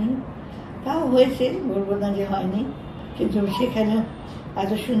হয়নি, তাও হয়েছে, বলবো না যে হয়নি, কিন্তু সেখানে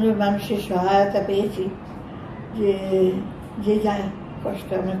এত সুন্দর মানুষের সহায়তা পেয়েছি যে যে যা কষ্ট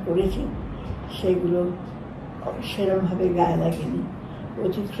আমরা করেছি সেগুলো সেরমভাবে গায়ে লাগেনি,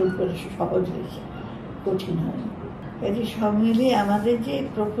 অতিক্রম করে সহজ হয়েছে, কঠিন হয়নি। কাজে সব মিলিয়ে আমাদের যে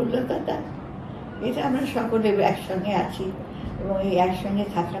প্রফুল্লতাটা, এটা আমরা সকলে একসঙ্গে আছি এবং এই একসঙ্গে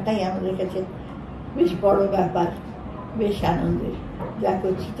থাকাটাই আমাদের কাছে বেশ বড় ব্যাপার, বেশ আনন্দের। যা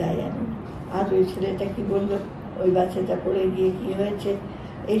করছি তাই আনন্দ। আজ ওই ছেলেটা কি বললো, ওই বাচ্চাটা পড়ে গিয়ে কি হয়েছে,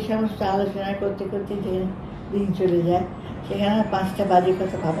 এই সমস্ত আলোচনা করতে করতে যে দিন চলে যায়, সেখানে 5টা বাজে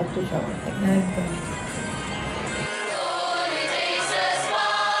কথা ভাবার তো সময় থাকে।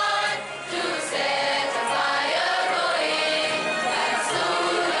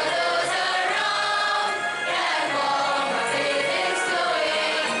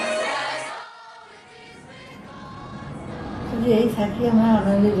 এই থাকি আমরা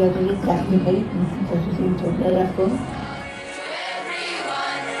আনন্দে যতদিন চাকরি পাই ততদিন চলতে রাখুন।